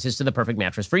sleep preferences to the perfect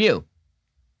mattress for you.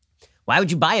 Why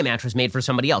would you buy a mattress made for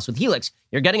somebody else? With Helix,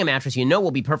 you're getting a mattress you know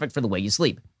will be perfect for the way you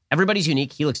sleep. Everybody's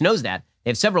unique. Helix knows that. They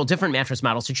have several different mattress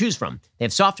models to choose from. They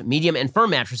have soft, medium, and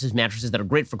firm mattresses that are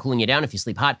great for cooling you down if you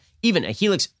sleep hot, even a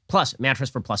Helix Plus mattress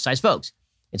for plus-size folks.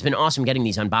 It's been awesome getting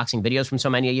these unboxing videos from so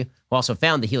many of you who also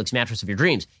found the Helix mattress of your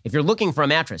dreams. If you're looking for a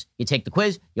mattress, you take the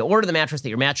quiz, you order the mattress that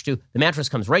you're matched to, the mattress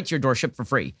comes right to your door shipped for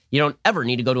free. You don't ever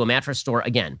need to go to a mattress store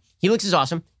again. Helix is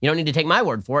awesome. You don't need to take my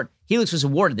word for it. Helix was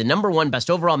awarded the #1 best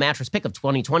overall mattress pick of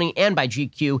 2020 and by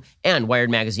GQ and Wired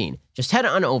Magazine. Just head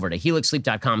on over to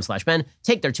helixsleep.com/Ben,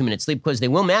 take their 2-minute sleep quiz. They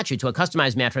will match you to a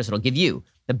customized mattress that'll give you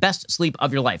the best sleep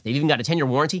of your life. They've even got a 10-year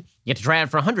warranty. You get to try it out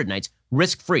for 100 nights,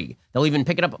 risk-free. They'll even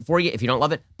pick it up for you if you don't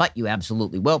love it, but you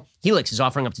absolutely will. Helix is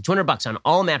offering up to $200 on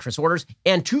all mattress orders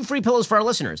and 2 free pillows for our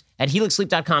listeners at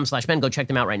helixsleep.com/Ben. Go check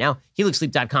them out right now.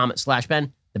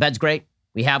 helixsleep.com/Ben. The bed's great.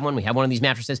 We have one. We have one of these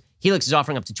mattresses. Helix is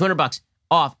offering up to $200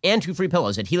 off and 2 free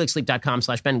pillows at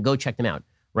helixsleep.com/Ben. Go check them out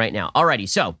right now. Alrighty,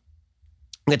 so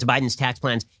we'll get to Biden's tax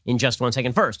plans in just 1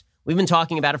 second. First, we've been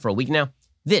talking about it for a week now.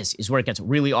 This is where it gets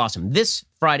really awesome. This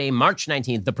Friday, March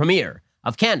 19th, the premiere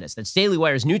of Candace, that's Daily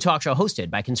Wire's new talk show hosted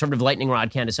by conservative lightning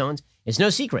rod Candace Owens. It's no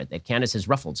secret that Candace has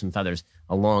ruffled some feathers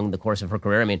along the course of her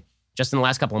career. I mean, just in the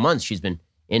last couple of months, she's been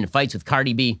in fights with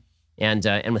Cardi B and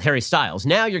with Harry Styles.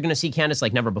 Now you're going to see Candace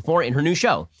like never before in her new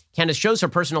show. Candace shows her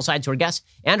personal side to her guests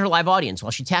and her live audience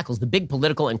while she tackles the big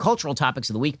political and cultural topics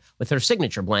of the week with her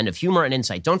signature blend of humor and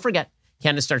insight. Don't forget,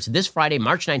 Candace starts this Friday,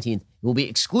 March 19th. It will be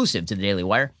exclusive to the Daily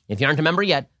Wire. If you aren't a member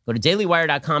yet, go to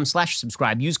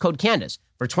dailywire.com/subscribe. Use code Candace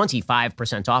for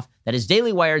 25% off. That is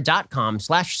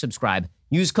dailywire.com/subscribe.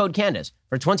 Use code Candace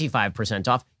for 25%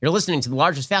 off. You're listening to the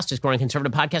largest, fastest growing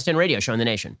conservative podcast and radio show in the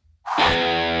nation.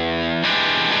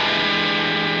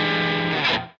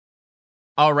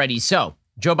 Alrighty, so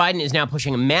Joe Biden is now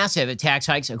pushing massive tax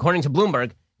hikes. According to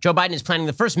Bloomberg, Joe Biden is planning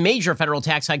the first major federal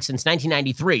tax hike since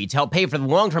 1993 to help pay for the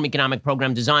long-term economic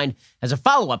program designed as a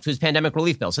follow-up to his pandemic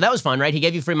relief bill. So that was fun, right? He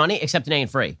gave you free money, except it ain't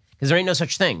free, because there ain't no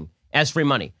such thing as free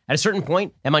money. At a certain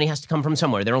point, that money has to come from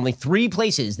somewhere. There are only 3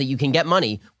 places that you can get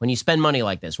money when you spend money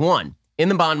like this. 1, in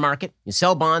the bond market. You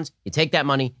sell bonds, you take that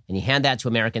money, and you hand that to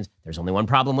Americans. There's only one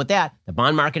problem with that. The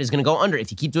bond market is going to go under if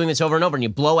you keep doing this over and over and you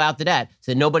blow out the debt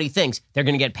so that nobody thinks they're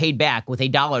going to get paid back with a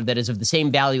dollar that is of the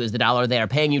same value as the dollar they are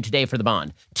paying you today for the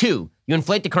bond. 2, you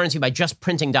inflate the currency by just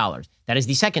printing dollars. That is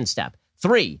the second step.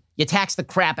 3, you tax the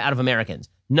crap out of Americans.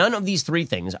 None of these 3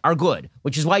 things are good,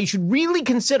 which is why you should really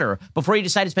consider before you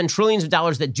decide to spend trillions of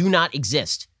dollars that do not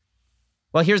exist.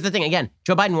 Well, here's the thing. Again,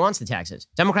 Joe Biden wants the taxes.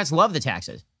 Democrats love the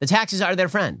taxes. The taxes are their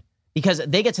friend because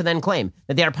they get to then claim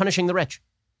that they are punishing the rich.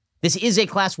 This is a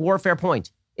class warfare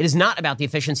point. It is not about the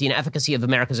efficiency and efficacy of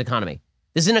America's economy.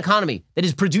 This is an economy that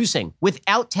is producing,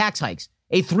 without tax hikes,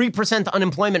 a 3%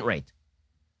 unemployment rate.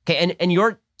 Okay, and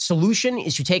your solution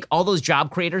is to take all those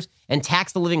job creators and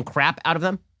tax the living crap out of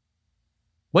them?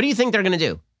 What do you think they're going to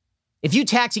do? If you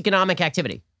tax economic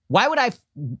activity, why would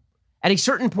at a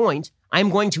certain point, I'm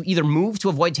going to either move to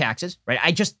avoid taxes, right?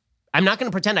 I'm not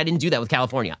going to pretend I didn't do that with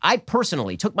California. I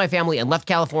personally took my family and left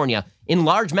California in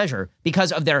large measure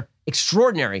because of their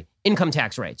extraordinary income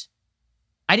tax rates.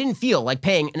 I didn't feel like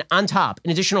paying on top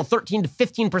an additional 13 to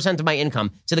 15% of my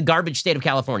income to the garbage state of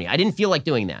California. I didn't feel like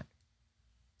doing that.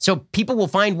 So people will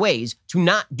find ways to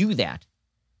not do that.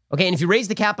 Okay, and if you raise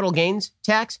the capital gains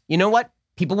tax, you know what?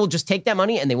 People will just take that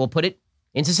money and they will put it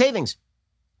into savings.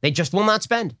 They just will not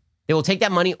spend. They will take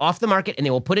that money off the market and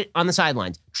they will put it on the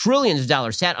sidelines. Trillions of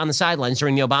dollars sat on the sidelines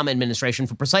during the Obama administration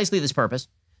for precisely this purpose.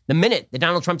 The minute that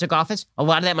Donald Trump took office, a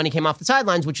lot of that money came off the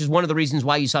sidelines, which is one of the reasons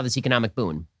why you saw this economic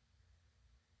boom.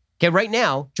 Okay, right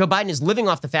now, Joe Biden is living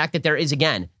off the fact that there is,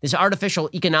 again, this artificial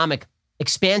economic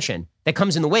expansion that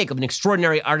comes in the wake of an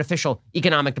extraordinary artificial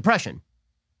economic depression.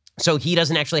 So he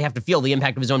doesn't actually have to feel the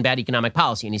impact of his own bad economic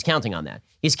policy, and he's counting on that.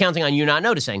 He's counting on you not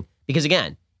noticing, because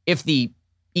again, if the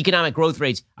economic growth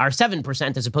rates are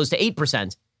 7% as opposed to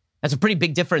 8%, that's a pretty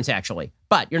big difference, actually.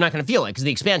 But you're not going to feel it because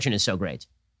the expansion is so great.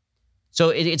 So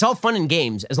it's all fun and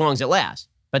games as long as it lasts.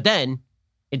 But then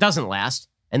it doesn't last,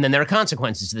 and then there are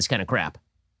consequences to this kind of crap.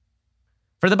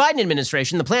 For the Biden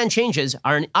administration, the plan changes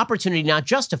are an opportunity not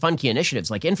just to fund key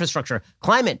initiatives like infrastructure,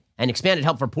 climate, and expanded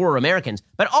help for poorer Americans,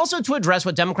 but also to address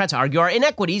what Democrats argue are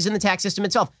inequities in the tax system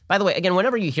itself. By the way, again,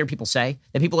 whenever you hear people say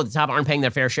that people at the top aren't paying their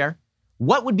fair share,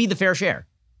 what would be the fair share?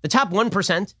 The top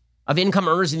 1% of income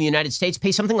earners in the United States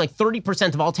pay something like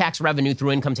 30% of all tax revenue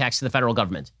through income tax to the federal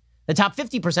government. The top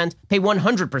 50% pay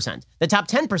 100%. The top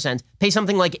 10% pay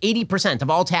something like 80%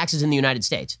 of all taxes in the United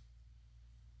States.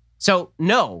 So,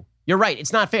 no, you're right.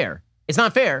 It's not fair. It's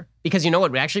not fair because you know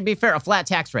what would actually be fair? A flat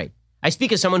tax rate. I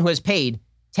speak as someone who has paid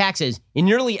taxes in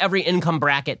nearly every income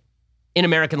bracket in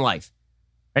American life.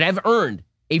 And I've earned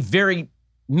a very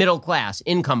middle class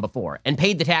income before and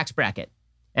paid the tax bracket.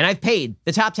 And I've paid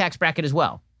the top tax bracket as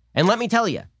well. And let me tell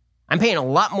you, I'm paying a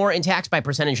lot more in tax by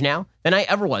percentage now than I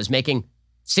ever was making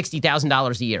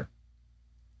 $60,000 a year.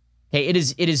 Okay, it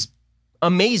is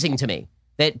amazing to me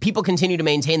that people continue to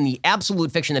maintain the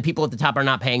absolute fiction that people at the top are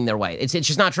not paying their way. It's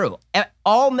just not true.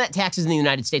 All net taxes in the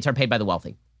United States are paid by the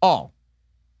wealthy. All.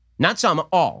 Not some,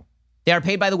 all. They are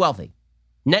paid by the wealthy.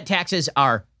 Net taxes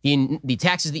are the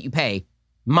taxes that you pay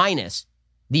minus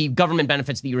the government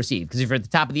benefits that you receive. Because if you're at the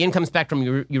top of the income spectrum,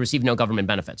 you receive no government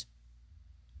benefits.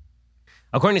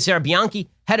 According to Sarah Bianchi,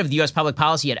 head of the U.S. public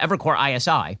policy at Evercore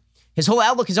ISI, his whole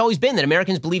outlook has always been that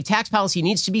Americans believe tax policy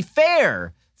needs to be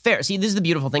fair. Fair. See, this is the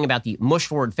beautiful thing about the mush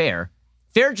word fair.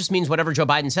 Fair just means whatever Joe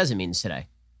Biden says it means today.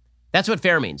 That's what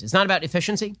fair means. It's not about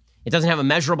efficiency. It doesn't have a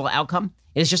measurable outcome.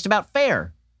 It's just about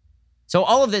fair. So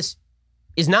all of this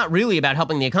is not really about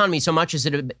helping the economy so much as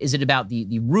it about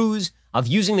the ruse of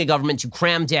using the government to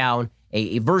cram down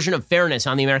a version of fairness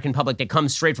on the American public that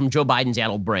comes straight from Joe Biden's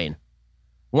addled brain.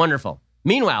 Wonderful.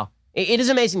 Meanwhile, it is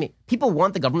amazing to me. People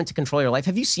want the government to control your life.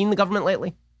 Have you seen the government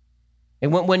lately?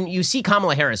 And when you see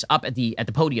Kamala Harris up at the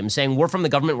podium saying, we're from the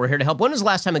government, we're here to help, when was the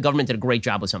last time the government did a great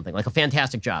job with something, like a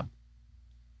fantastic job?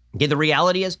 Okay, the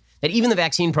reality is that even the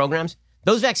vaccine programs,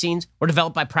 those vaccines were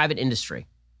developed by private industry.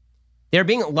 They're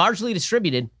being largely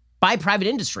distributed by private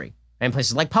industry in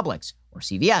places like Publix or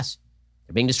CVS.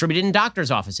 They're being distributed in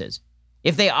doctors' offices.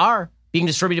 If they are being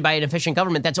distributed by an efficient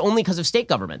government, that's only because of state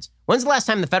governments. When's the last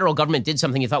time the federal government did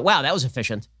something you thought, wow, that was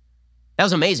efficient? That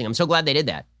was amazing. I'm so glad they did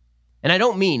that. And I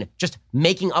don't mean just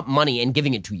making up money and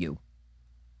giving it to you.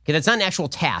 Okay, that's not an actual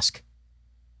task.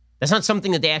 That's not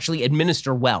something that they actually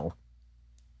administer well.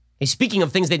 Okay, speaking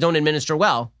of things they don't administer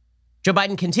well, Joe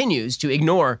Biden continues to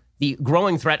ignore the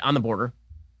growing threat on the border.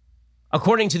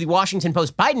 According to the Washington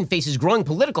Post, Biden faces growing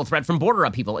political threat from border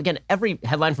upheaval. Again, every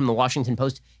headline from the Washington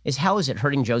Post is, how is it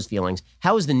hurting Joe's feelings?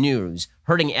 How is the news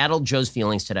hurting addled Joe's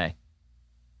feelings today?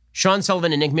 Sean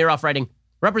Sullivan and Nick Miroff writing,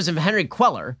 Representative Henry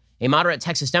Queller, a moderate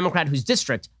Texas Democrat whose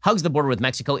district hugs the border with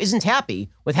Mexico, isn't happy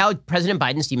with how President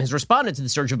Biden's team has responded to the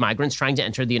surge of migrants trying to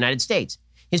enter the United States.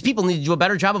 His people need to do a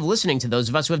better job of listening to those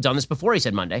of us who have done this before, he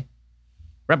said Monday.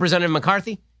 Representative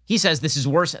McCarthy, he says this is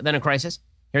worse than a crisis.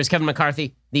 Here's Kevin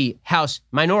McCarthy, the House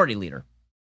Minority Leader.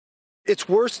 It's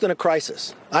worse than a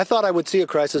crisis. I thought I would see a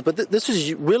crisis, but this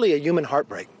is really a human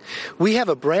heartbreak. We have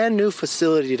a brand new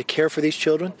facility to care for these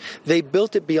children. They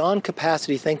built it beyond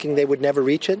capacity thinking they would never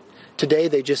reach it. Today,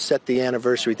 they just set the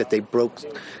anniversary that they broke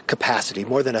capacity,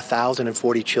 more than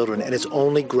 1,040 children, and it's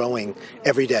only growing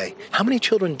every day. How many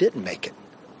children didn't make it?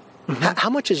 How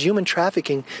much is human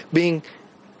trafficking being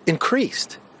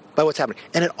increased by what's happening?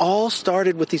 And it all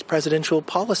started with these presidential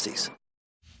policies.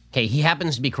 Okay, he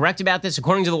happens to be correct about this.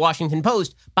 According to the Washington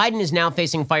Post, Biden is now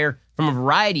facing fire from a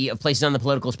variety of places on the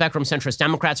political spectrum. Centrist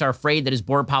Democrats are afraid that his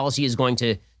border policy is going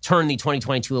to turn the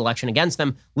 2022 election against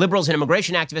them. Liberals and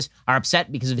immigration activists are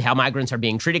upset because of how migrants are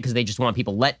being treated, because they just want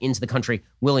people let into the country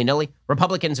willy-nilly.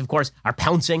 Republicans, of course, are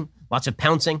pouncing, lots of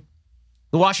pouncing.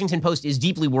 The Washington Post is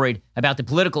deeply worried about the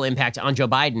political impact on Joe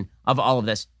Biden of all of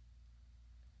this.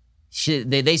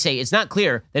 They say it's not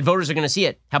clear that voters are going to see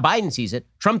it how Biden sees it.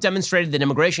 Trump demonstrated that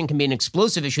immigration can be an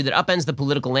explosive issue that upends the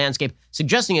political landscape,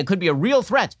 suggesting it could be a real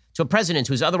threat to a president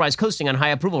who is otherwise coasting on high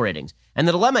approval ratings. And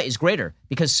the dilemma is greater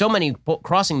because so many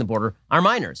crossing the border are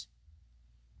minors.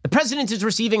 The president is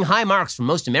receiving high marks from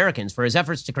most Americans for his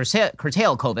efforts to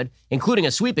curtail COVID, including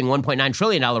a sweeping $1.9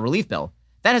 trillion relief bill.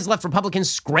 That has left Republicans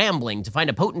scrambling to find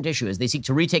a potent issue as they seek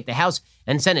to retake the House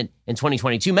and Senate in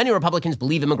 2022. Many Republicans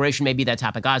believe immigration may be that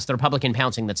topic. It's the Republican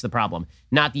pouncing that's the problem,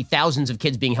 not the thousands of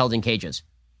kids being held in cages.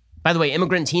 By the way,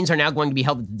 immigrant teens are now going to be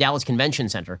held at the Dallas Convention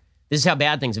Center. This is how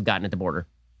bad things have gotten at the border.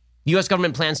 The U.S.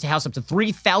 government plans to house up to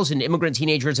 3,000 immigrant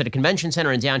teenagers at a convention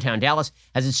center in downtown Dallas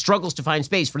as it struggles to find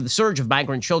space for the surge of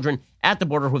migrant children at the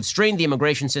border who have strained the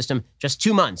immigration system just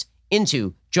 2 months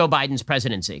into Joe Biden's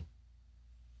presidency.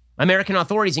 American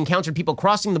authorities encountered people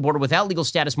crossing the border without legal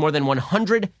status more than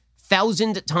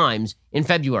 100,000 times in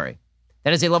February.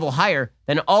 That is a level higher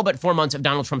than all but 4 months of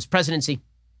Donald Trump's presidency.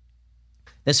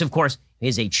 This, of course,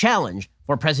 is a challenge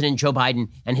for President Joe Biden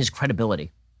and his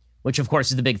credibility, which, of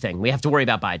course, is the big thing. We have to worry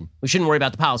about Biden. We shouldn't worry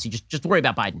about the policy. Just worry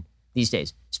about Biden these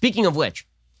days. Speaking of which,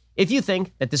 if you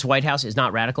think that this White House is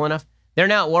not radical enough, they're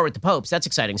now at war with the popes. That's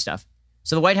exciting stuff.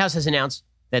 So the White House has announced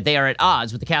that they are at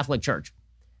odds with the Catholic Church.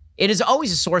 It is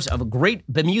always a source of great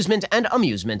bemusement and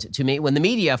amusement to me when the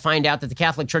media find out that the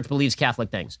Catholic Church believes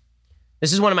Catholic things.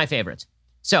 This is one of my favorites.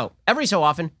 So every so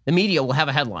often, the media will have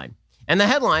a headline. And the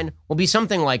headline will be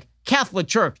something like, Catholic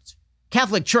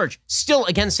Church still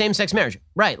against same-sex marriage.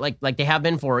 Right, like they have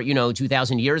been for,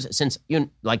 2,000 years since,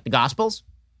 like the Gospels.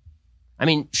 I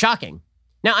mean, shocking.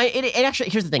 Now, it actually,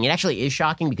 here's the thing. It actually is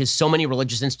shocking because so many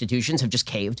religious institutions have just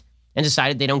caved and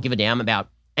decided they don't give a damn about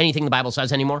anything the Bible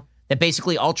says anymore. That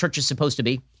basically all church is supposed to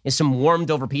be is some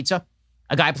warmed over pizza,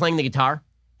 a guy playing the guitar,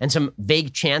 and some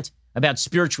vague chant about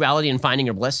spirituality and finding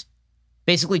your bliss.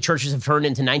 Basically, churches have turned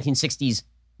into 1960s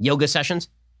yoga sessions.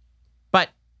 But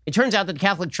it turns out that the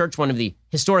Catholic Church, one of the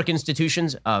historic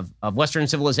institutions of Western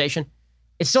civilization,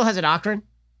 it still has a doctrine.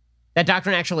 That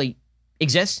doctrine actually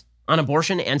exists on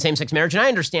abortion and same-sex marriage. And I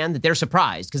understand that they're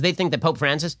surprised because they think that Pope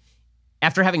Francis,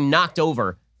 after having knocked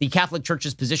over the Catholic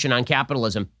Church's position on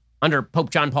capitalism under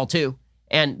Pope John Paul II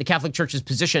and the Catholic Church's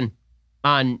position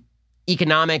on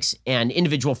economics and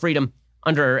individual freedom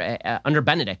under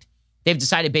Benedict, they've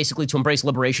decided basically to embrace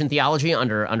liberation theology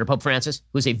under Pope Francis,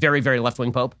 who is a very, very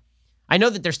left-wing pope. I know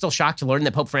that they're still shocked to learn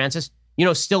that Pope Francis,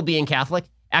 still being Catholic,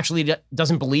 actually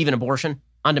doesn't believe in abortion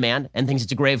on demand and thinks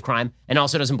it's a grave crime and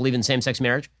also doesn't believe in same-sex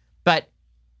marriage. But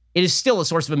it is still a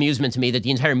source of amusement to me that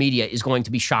the entire media is going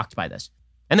to be shocked by this.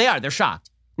 And they're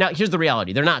shocked. Now, here's the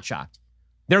reality. They're not shocked.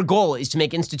 Their goal is to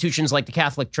make institutions like the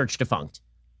Catholic Church defunct.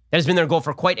 That has been their goal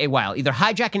for quite a while. Either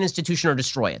hijack an institution or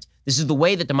destroy it. This is the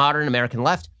way that the modern American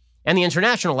left and the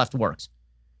international left works.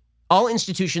 All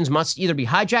institutions must either be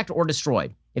hijacked or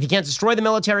destroyed. If you can't destroy the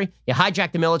military, you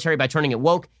hijack the military by turning it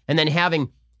woke and then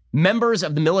having members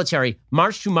of the military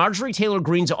march to Marjorie Taylor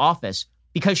Greene's office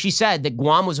because she said that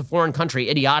Guam was a foreign country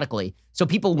idiotically. So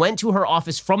people went to her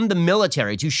office from the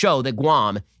military to show that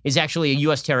Guam is actually a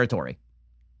U.S. territory.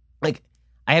 Like,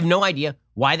 I have no idea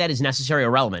why that is necessary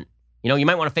or relevant. You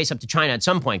might want to face up to China at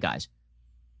some point, guys.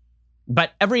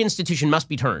 But every institution must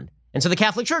be turned. And so the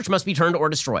Catholic Church must be turned or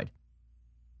destroyed.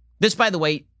 This, by the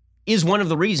way, is one of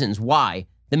the reasons why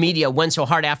the media went so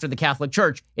hard after the Catholic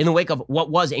Church in the wake of what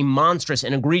was a monstrous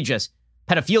and egregious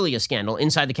pedophilia scandal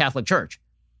inside the Catholic Church.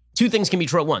 Two things can be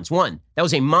true at once. One, that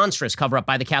was a monstrous cover-up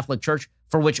by the Catholic Church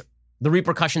for which the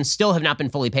repercussions still have not been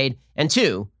fully paid. And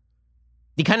two,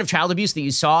 the kind of child abuse that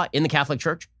you saw in the Catholic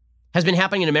Church has been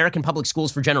happening in American public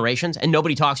schools for generations, and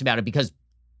nobody talks about it because,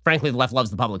 frankly, the left loves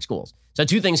the public schools. So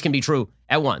two things can be true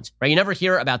at once, right? You never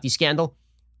hear about the scandal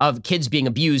of kids being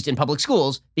abused in public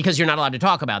schools because you're not allowed to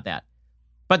talk about that.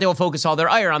 But they will focus all their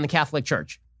ire on the Catholic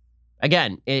Church.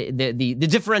 Again, the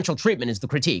differential treatment is the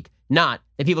critique, not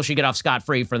that people should get off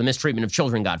scot-free for the mistreatment of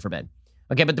children, God forbid.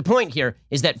 Okay, but the point here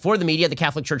is that for the media, the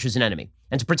Catholic Church is an enemy.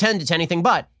 And to pretend it's anything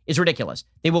but is ridiculous.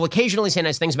 They will occasionally say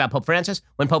nice things about Pope Francis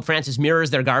when Pope Francis mirrors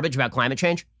their garbage about climate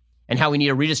change and how we need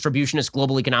a redistributionist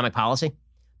global economic policy.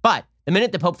 But the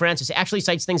minute that Pope Francis actually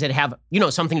cites things that have,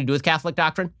 something to do with Catholic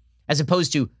doctrine, as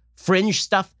opposed to fringe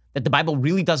stuff that the Bible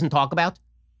really doesn't talk about,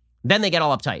 then they get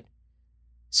all uptight.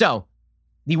 So,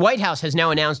 the White House has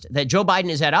now announced that Joe Biden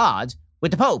is at odds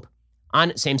with the Pope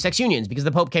on same-sex unions because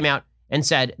the Pope came out and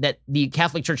said that the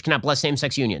Catholic Church cannot bless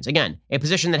same-sex unions. Again, a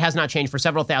position that has not changed for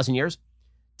several thousand years,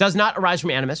 does not arise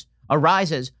from animus,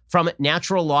 arises from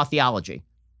natural law theology.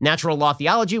 Natural law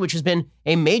theology, which has been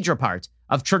a major part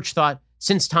of church thought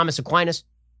since Thomas Aquinas,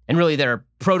 and really there are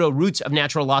proto-roots of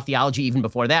natural law theology even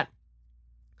before that.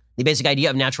 The basic idea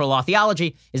of natural law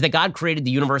theology is that God created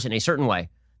the universe in a certain way.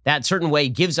 That certain way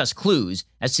gives us clues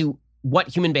as to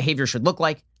what human behavior should look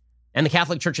like. And the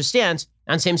Catholic Church's stance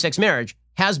on same-sex marriage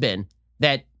has been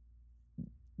that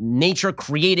nature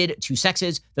created two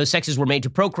sexes. Those sexes were made to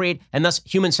procreate, and thus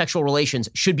human sexual relations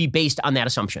should be based on that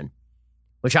assumption,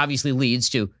 which obviously leads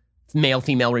to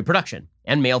male-female reproduction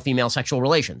and male-female sexual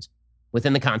relations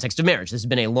within the context of marriage. This has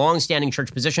been a long-standing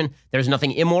church position. There's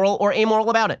nothing immoral or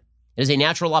amoral about it. It is a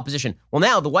natural law position. Well,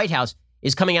 now the White House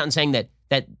is coming out and saying that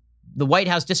the White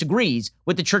House disagrees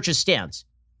with the church's stance.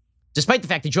 Despite the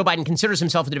fact that Joe Biden considers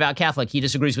himself a devout Catholic, he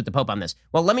disagrees with the Pope on this.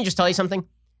 Well, let me just tell you something.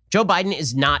 Joe Biden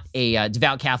is not a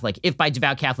devout Catholic, if by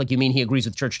devout Catholic you mean he agrees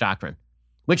with church doctrine,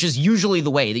 which is usually the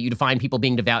way that you define people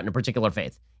being devout in a particular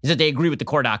faith, is that they agree with the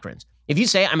core doctrines. If you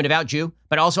say, I'm a devout Jew,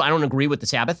 but also I don't agree with the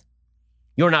Sabbath,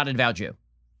 you're not a devout Jew.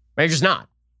 Right? You're just not.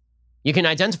 You can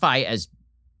identify as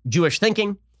Jewish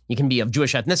thinking, you can be of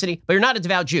Jewish ethnicity, but you're not a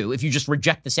devout Jew if you just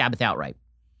reject the Sabbath outright.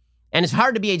 And it's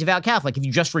hard to be a devout Catholic if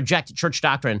you just reject church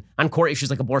doctrine on core issues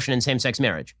like abortion and same-sex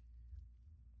marriage.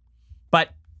 But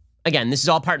again, this is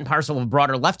all part and parcel of a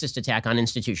broader leftist attack on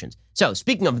institutions. So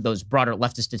speaking of those broader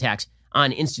leftist attacks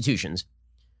on institutions,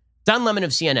 Don Lemon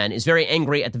of CNN is very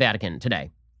angry at the Vatican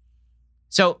today.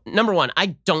 So number one, I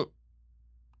don't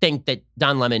think that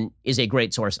Don Lemon is a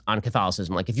great source on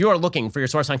Catholicism. Like if you are looking for your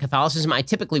source on Catholicism, I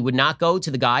typically would not go to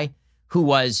the guy who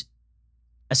was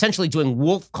essentially doing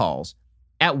wolf calls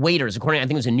at waiters, according to, I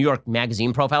think it was a New York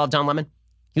Magazine profile of Don Lemon.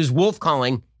 He was wolf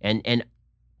calling and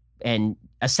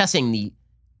assessing the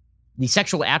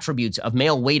sexual attributes of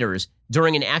male waiters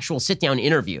during an actual sit-down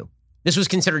interview. This was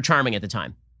considered charming at the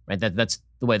time, right? That's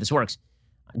the way this works.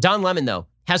 Don Lemon, though,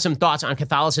 has some thoughts on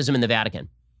Catholicism in the Vatican.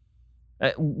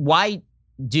 Why?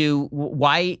 Just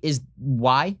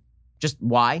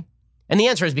why? And the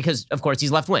answer is because, of course,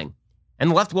 he's left-wing.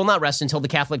 And the left will not rest until the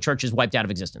Catholic Church is wiped out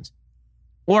of existence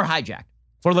or hijacked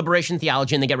for liberation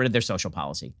theology, and they get rid of their social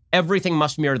policy. Everything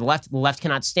must mirror the left. The left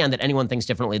cannot stand that anyone thinks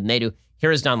differently than they do.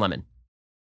 Here is Don Lemon.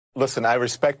 Listen, I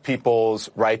respect people's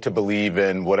right to believe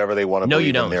in whatever they want to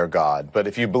believe in their God. But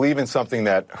if you believe in something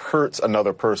that hurts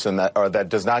another person that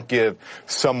does not give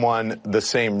someone the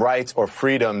same rights or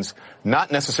freedoms,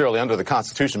 not necessarily under the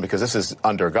Constitution, because this is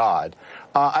under God,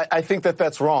 I think that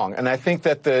that's wrong. And I think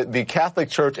that the Catholic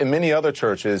Church and many other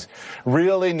churches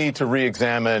really need to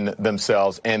re-examine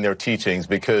themselves and their teachings,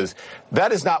 because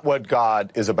that is not what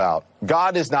God is about.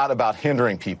 God is not about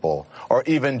hindering people or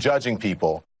even judging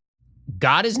people.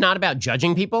 God is not about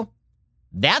judging people?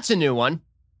 That's a new one.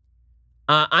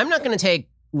 I'm not going to take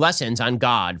lessons on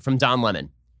God from Don Lemon.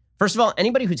 First of all,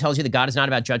 anybody who tells you that God is not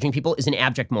about judging people is an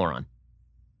abject moron.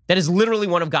 That is literally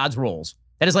one of God's rules.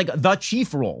 That is like the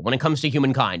chief rule when it comes to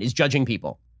humankind, is judging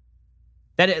people.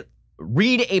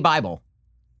 Read a Bible.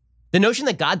 The notion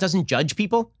that God doesn't judge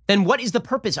people, then what is the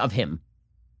purpose of him?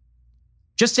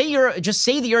 Just say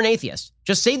that you're an atheist.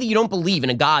 Just say that you don't believe in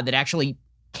a God that actually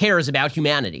cares about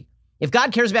humanity. If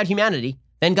God cares about humanity,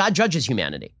 then God judges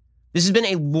humanity. This has been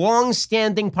a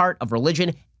long-standing part of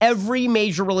religion. Every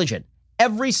major religion,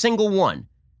 every single one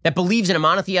that believes in a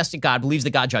monotheistic God believes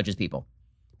that God judges people.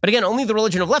 But again, only the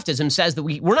religion of leftism says that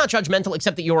we're not judgmental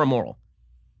except that you're immoral.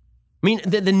 I mean,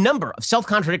 the number of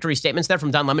self-contradictory statements there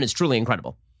from Don Lemon is truly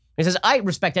incredible. He says, I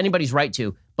respect anybody's right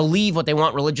to believe what they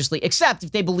want religiously, except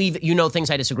if they believe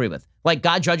things I disagree with, like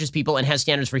God judges people and has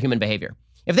standards for human behavior.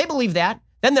 If they believe that,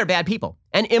 then they're bad people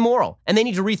and immoral, and they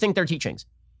need to rethink their teachings.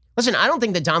 Listen, I don't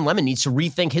think that Don Lemon needs to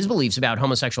rethink his beliefs about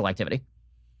homosexual activity.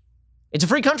 It's a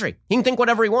free country. He can think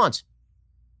whatever he wants.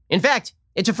 In fact,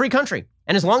 it's a free country,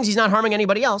 and as long as he's not harming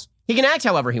anybody else, he can act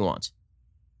however he wants.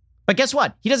 But guess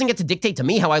what? He doesn't get to dictate to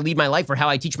me how I lead my life or how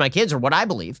I teach my kids or what I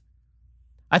believe.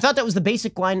 I thought that was the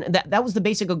basic line, that was the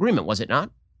basic agreement, was it not?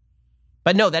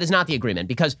 But no, that is not the agreement,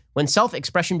 because when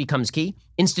self-expression becomes key,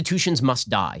 institutions must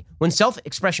die. When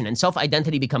self-expression and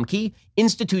self-identity become key,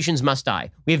 institutions must die.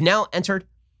 We have now entered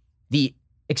the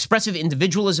expressive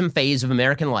individualism phase of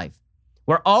American life,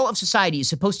 where all of society is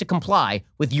supposed to comply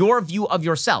with your view of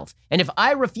yourself. And if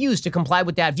I refuse to comply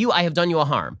with that view, I have done you a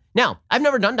harm. Now, I've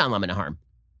never done Don Lemon a harm.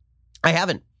 I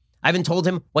haven't. I haven't told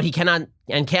him what he cannot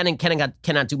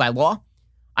do by law.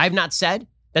 I have not said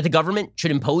that the government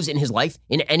should impose in his life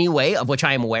in any way of which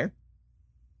I am aware.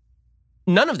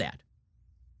 None of that.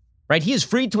 Right? He is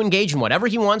free to engage in whatever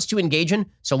he wants to engage in,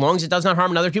 so long as it does not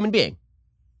harm another human being.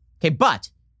 Okay, but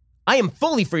I am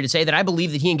fully free to say that I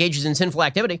believe that he engages in sinful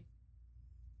activity.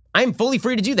 I am fully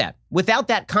free to do that without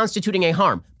that constituting a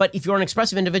harm. But if you're an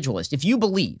expressive individualist, if you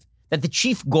believe that the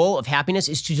chief goal of happiness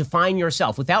is to define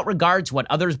yourself without regard to what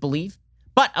others believe,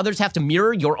 but others have to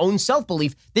mirror your own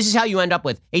self-belief, this is how you end up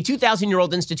with a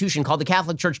 2,000-year-old institution called the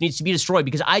Catholic Church needs to be destroyed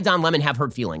because I, Don Lemon, have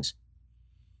hurt feelings.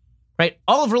 Right?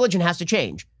 All of religion has to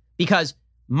change because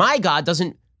my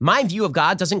view of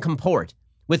God doesn't comport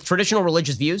with traditional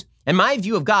religious views, and my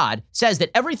view of God says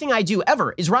that everything I do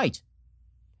ever is right.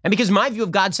 And because my view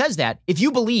of God says that, if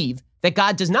you believe that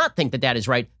God does not think that that is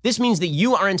right, this means that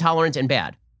you are intolerant and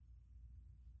bad.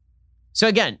 So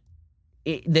again,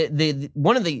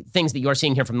 one of the things that you are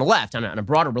seeing here from the left on a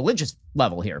broader religious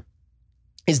level here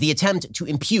is the attempt to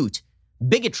impute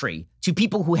bigotry to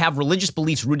people who have religious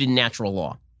beliefs rooted in natural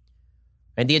law.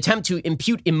 And the attempt to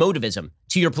impute emotivism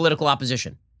to your political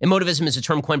opposition. Emotivism is a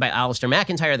term coined by Alistair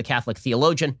McIntyre, the Catholic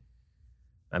theologian.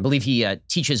 I believe he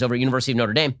teaches over at University of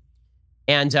Notre Dame.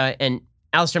 And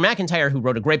Alistair McIntyre, who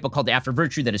wrote a great book called After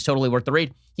Virtue that is totally worth the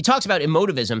read, he talks about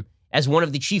emotivism as one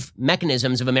of the chief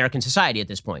mechanisms of American society at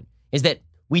this point, is that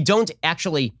we don't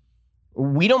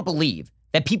believe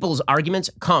that people's arguments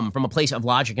come from a place of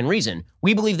logic and reason.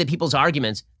 We believe that people's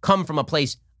arguments come from a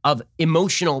place of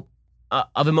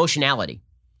emotionality.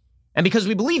 And because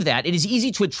we believe that, it is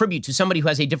easy to attribute to somebody who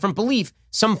has a different belief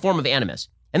some form of animus.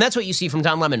 And that's what you see from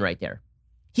Don Lemon right there.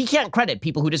 He can't credit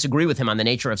people who disagree with him on the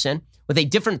nature of sin with a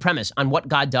different premise on what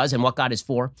God does and what God is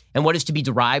for and what is to be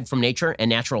derived from nature and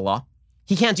natural law.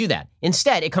 He can't do that.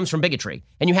 Instead, it comes from bigotry.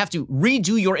 And you have to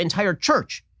redo your entire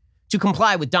church to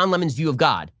comply with Don Lemon's view of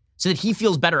God so that he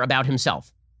feels better about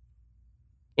himself.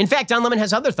 In fact, Don Lemon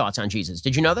has other thoughts on Jesus.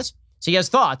 Did you know this? So he has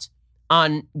thoughts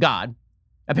on God.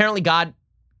 Apparently, God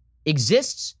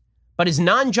exists, but is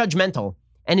non-judgmental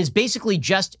and is basically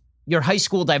just your high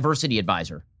school diversity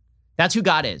advisor. That's who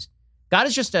God is. God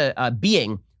is just a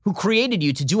being who created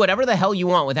you to do whatever the hell you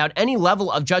want without any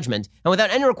level of judgment and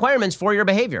without any requirements for your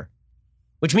behavior,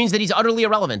 which means that he's utterly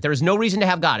irrelevant. There is no reason to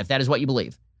have God if that is what you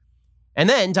believe. And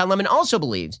then Don Lemon also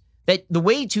believes that the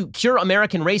way to cure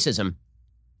American racism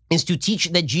is to teach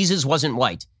that Jesus wasn't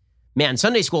white. Man,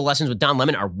 Sunday school lessons with Don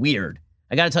Lemon are weird.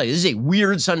 I got to tell you, this is a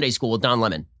weird Sunday school with Don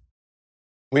Lemon.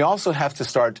 We also have to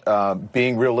start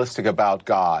being realistic about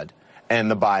God and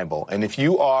the Bible. And if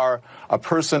you are a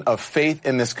person of faith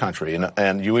in this country,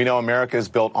 and we know America is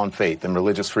built on faith and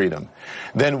religious freedom,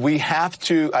 then we have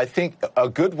to, I think, a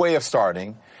good way of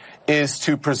starting is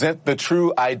to present the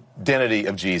true identity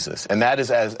of Jesus, and that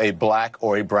is as a black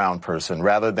or a brown person,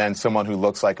 rather than someone who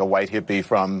looks like a white hippie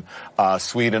from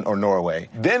Sweden or Norway.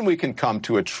 Then we can come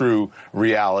to a true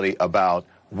reality about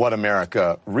what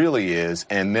America really is,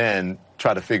 and then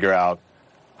try to figure out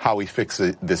how we fix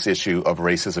this issue of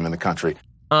racism in the country.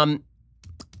 I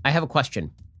have a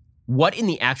question. What in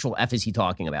the actual F is he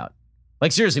talking about?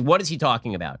 Like, seriously, what is he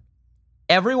talking about?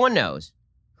 Everyone knows,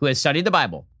 who has studied the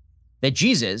Bible, that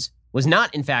Jesus was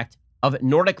not, in fact, of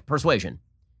Nordic persuasion.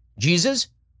 Jesus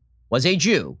was a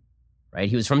Jew, right?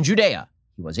 He was from Judea.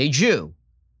 He was a Jew.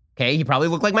 Okay, he probably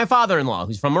looked like my father-in-law,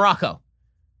 who's from Morocco.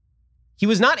 He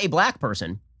was not a black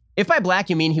person. If by black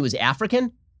you mean he was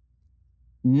African,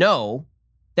 no,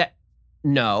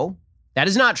 that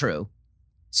is not true.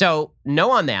 So,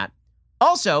 no on that.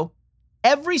 Also,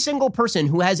 every single person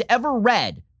who has ever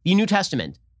read the New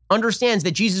Testament understands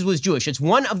that Jesus was Jewish. It's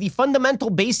one of the fundamental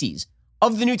bases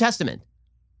of the New Testament,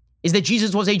 is that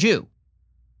Jesus was a Jew.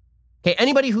 Okay,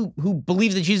 anybody who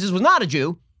believes that Jesus was not a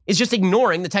Jew is just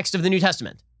ignoring the text of the New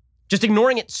Testament, just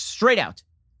ignoring it straight out.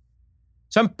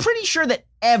 So I'm pretty sure that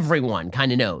everyone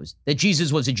kind of knows that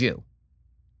Jesus was a Jew.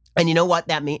 And you know what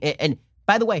that means? And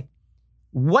by the way,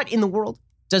 what in the world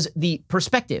does the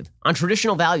perspective on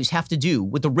traditional values have to do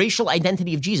with the racial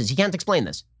identity of Jesus? He can't explain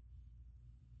this.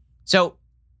 So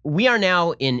we are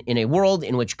now in a world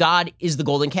in which God is the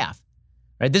golden calf.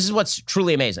 Right? This is what's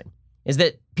truly amazing, is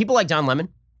that people like Don Lemon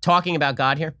talking about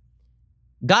God here,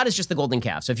 God is just the golden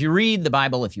calf. So if you read the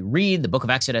Bible, if you read the book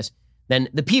of Exodus, then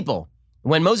the people,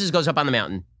 when Moses goes up on the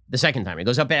mountain the second time, he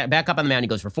goes back up on the mountain, he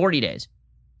goes for 40 days.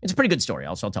 It's a pretty good story,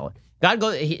 I'll tell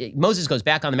it. Moses goes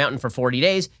back on the mountain for 40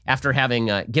 days after having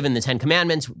given the 10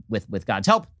 Commandments with God's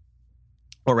help,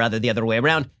 or rather the other way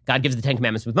around. God gives the 10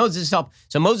 Commandments with Moses' help.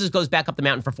 So Moses goes back up the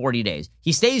mountain for 40 days.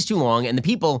 He stays too long, and the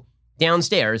people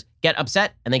downstairs get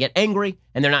upset, and they get angry,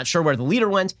 and they're not sure where the leader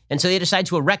went, and so they decide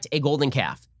to erect a golden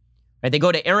calf. Right? They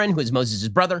go to Aaron, who is Moses'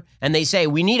 brother, and they say,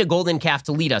 we need a golden calf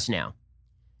to lead us now.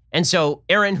 And so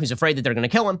Aaron, who's afraid that they're going to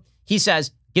kill him, he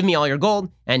says, give me all your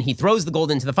gold, and he throws the gold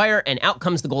into the fire, and out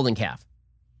comes the golden calf.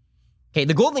 Okay,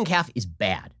 the golden calf is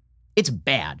bad. It's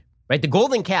bad, right? The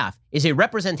golden calf is a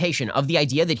representation of the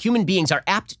idea that human beings are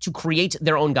apt to create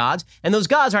their own gods, and those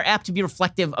gods are apt to be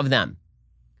reflective of them.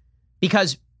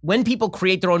 Because when people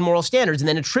create their own moral standards and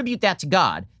then attribute that to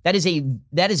God, that is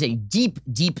a deep,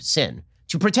 deep sin.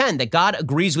 To pretend that God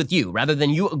agrees with you rather than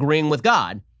you agreeing with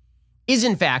God is,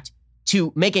 in fact,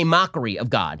 to make a mockery of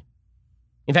God.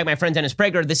 In fact, my friend Dennis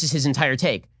Prager, this is his entire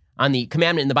take on the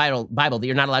commandment in the Bible that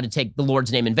you're not allowed to take the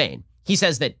Lord's name in vain. He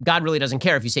says that God really doesn't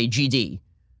care if you say GD.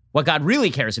 What God really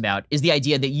cares about is the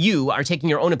idea that you are taking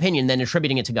your own opinion and then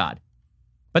attributing it to God.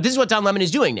 But this is what Don Lemon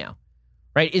is doing now,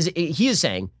 right? He is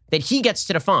saying that he gets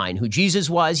to define who Jesus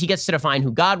was, he gets to define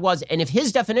who God was, and if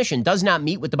his definition does not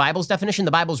meet with the Bible's definition,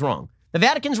 the Bible's wrong. The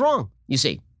Vatican's wrong, you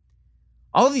see.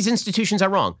 All of these institutions are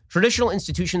wrong. Traditional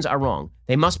institutions are wrong.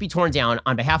 They must be torn down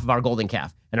on behalf of our golden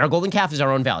calf. And our golden calf is our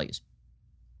own values.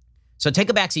 So take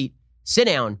a back seat, sit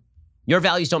down. Your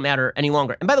values don't matter any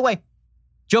longer. And by the way,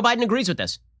 Joe Biden agrees with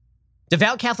this.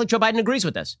 Devout Catholic Joe Biden agrees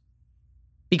with this.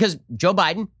 Because Joe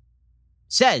Biden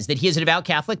says that he is a devout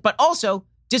Catholic, but also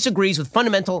disagrees with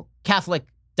fundamental Catholic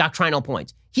doctrinal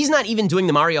points. He's not even doing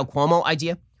the Mario Cuomo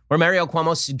idea, where Mario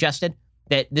Cuomo suggested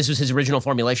that this was his original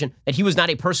formulation, that he was not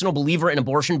a personal believer in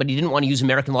abortion, but he didn't want to use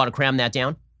American law to cram that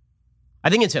down. I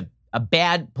think it's a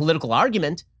bad political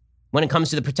argument when it comes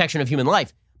to the protection of human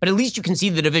life, but at least you can see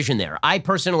the division there. I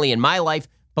personally, in my life,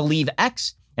 believe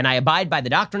X, and I abide by the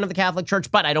doctrine of the Catholic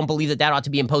Church, but I don't believe that ought to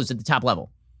be imposed at the top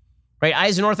level. Right? I,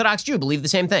 as an Orthodox Jew, believe the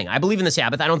same thing. I believe in the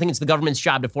Sabbath. I don't think it's the government's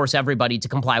job to force everybody to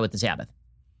comply with the Sabbath.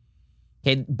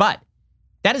 Okay, but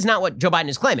that is not what Joe Biden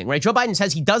is claiming, right? Joe Biden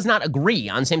says he does not agree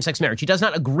on same-sex marriage. He does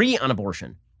not agree on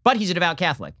abortion, but he's a devout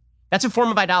Catholic. That's a form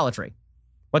of idolatry.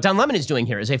 What Don Lemon is doing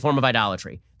here is a form of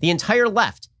idolatry. The entire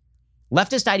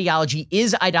leftist ideology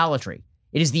is idolatry.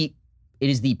 It is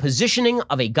the positioning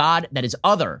of a God that is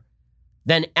other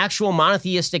than actual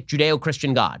monotheistic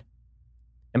Judeo-Christian God.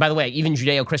 And by the way, even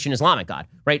Judeo-Christian Islamic God,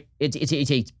 right? It's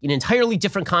an entirely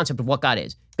different concept of what God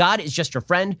is. God is just your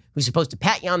friend who's supposed to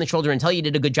pat you on the shoulder and tell you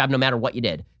did a good job no matter what you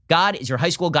did. God is your high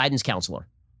school guidance counselor.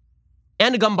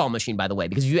 And a gumball machine, by the way,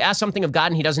 because if you ask something of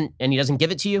God and he doesn't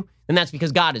give it to you, then that's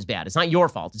because God is bad. It's not your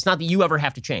fault. It's not that you ever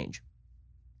have to change.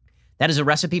 That is a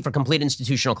recipe for complete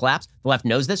institutional collapse. The left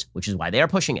knows this, which is why they are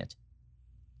pushing it.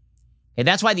 Okay,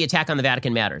 that's why the attack on the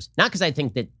Vatican matters. Not because I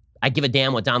think that I give a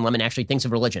damn what Don Lemon actually thinks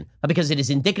of religion, but because it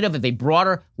is indicative of a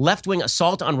broader left-wing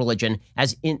assault on religion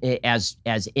as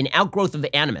an outgrowth of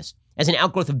animus, as an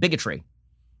outgrowth of bigotry.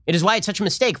 It is why it's such a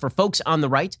mistake for folks on the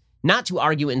right not to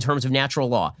argue in terms of natural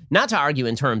law, not to argue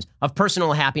in terms of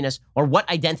personal happiness or what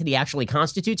identity actually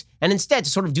constitutes, and instead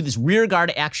to sort of do this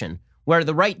rearguard action where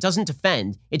the right doesn't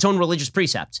defend its own religious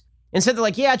precepts. Instead, they're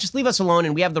like, yeah, just leave us alone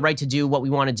and we have the right to do what we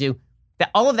want to do.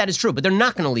 That all of that is true, but they're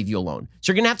not going to leave you alone.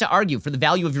 So you're going to have to argue for the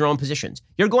value of your own positions.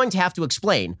 You're going to have to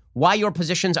explain why your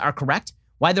positions are correct,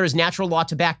 why there is natural law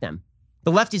to back them.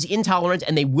 The left is intolerant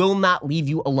and they will not leave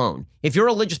you alone. If you're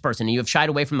a religious person and you have shied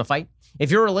away from the fight,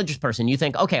 if you're a religious person, you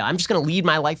think, okay, I'm just going to lead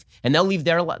my life and they'll leave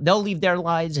their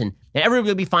lives and everybody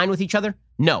will be fine with each other.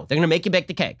 No, they're going to make you bake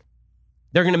the cake.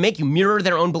 They're going to make you mirror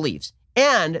their own beliefs.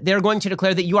 And they're going to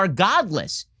declare that you are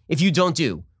godless if you don't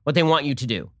do what they want you to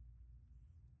do.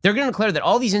 They're going to declare that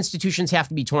all these institutions have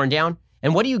to be torn down.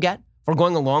 And what do you get for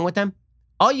going along with them?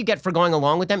 All you get for going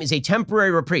along with them is a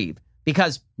temporary reprieve,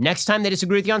 because next time they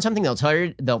disagree with you on something,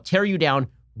 they'll tear you down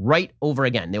right over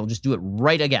again. They will just do it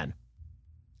right again.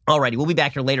 Alrighty, we'll be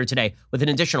back here later today with an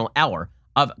additional hour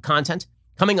of content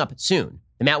coming up soon.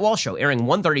 The Matt Walsh Show, airing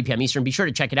 1:30 p.m. Eastern. Be sure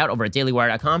to check it out over at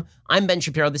dailywire.com. I'm Ben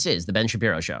Shapiro. This is The Ben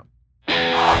Shapiro Show.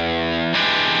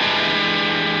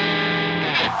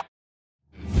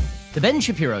 The Ben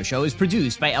Shapiro Show is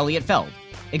produced by Elliot Feld,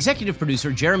 executive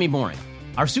producer Jeremy Boring.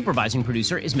 Our supervising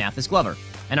producer is Mathis Glover,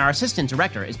 and our assistant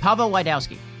director is Pavel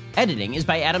Wydowski. Editing is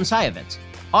by Adam Sayevitz.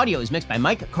 Audio is mixed by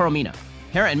Mike Coromina.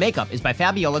 Hair and makeup is by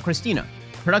Fabiola Cristina.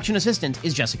 Production assistant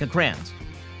is Jessica Kranz.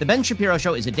 The Ben Shapiro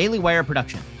Show is a Daily Wire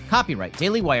production. Copyright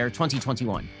Daily Wire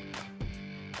 2021.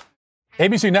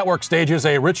 ABC Network stages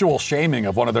a ritual shaming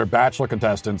of one of their Bachelor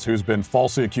contestants who's been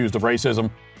falsely accused of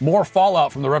racism. More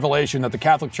fallout from the revelation that the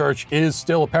Catholic Church is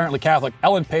still apparently Catholic.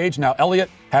 Ellen Page, now Elliot,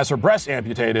 has her breasts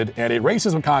amputated, and a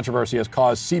racism controversy has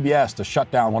caused CBS to shut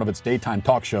down one of its daytime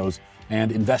talk shows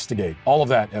and investigate. All of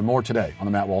that and more today on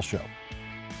The Matt Walsh Show.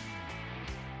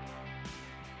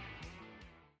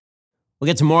 We'll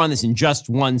get to more on this in just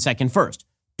 1 second. First,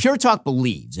 Pure Talk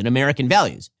believes in American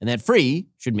values, and that free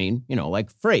should mean, like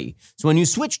free. So when you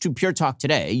switch to Pure Talk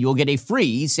today, you'll get a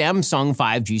free Samsung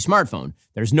 5G smartphone.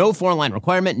 There's no 4-line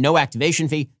requirement, no activation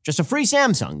fee, just a free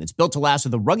Samsung that's built to last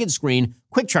with a rugged screen,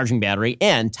 quick charging battery,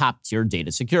 and top-tier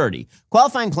data security.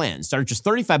 Qualifying plans start at just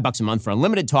 $35 a month for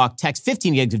unlimited talk, text,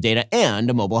 15 gigs of data, and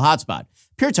a mobile hotspot.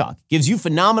 Pure Talk gives you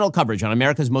phenomenal coverage on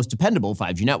America's most dependable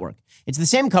 5G network. It's the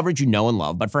same coverage you know and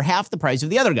love, but for half the price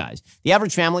of the other guys. The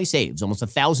average family saves almost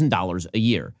 $1,000 a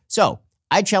year. So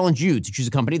I challenge you to choose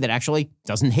a company that actually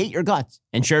doesn't hate your guts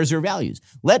and shares your values.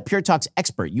 Let Pure Talk's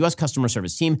expert U.S. customer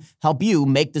service team help you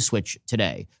make the switch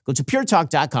today. Go to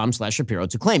puretalk.com/Shapiro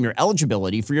to claim your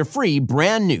eligibility for your free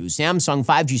brand new Samsung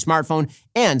 5G smartphone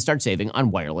and start saving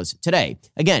on wireless today.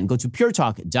 Again, go to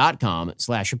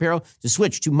puretalk.com/Shapiro to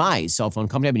switch to my cell phone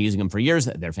company. I've been using them for years.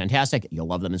 They're fantastic. You'll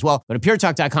love them as well. Go to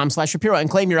puretalk.com/Shapiro and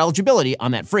claim your eligibility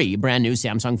on that free brand new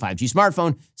Samsung 5G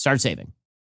smartphone. Start saving.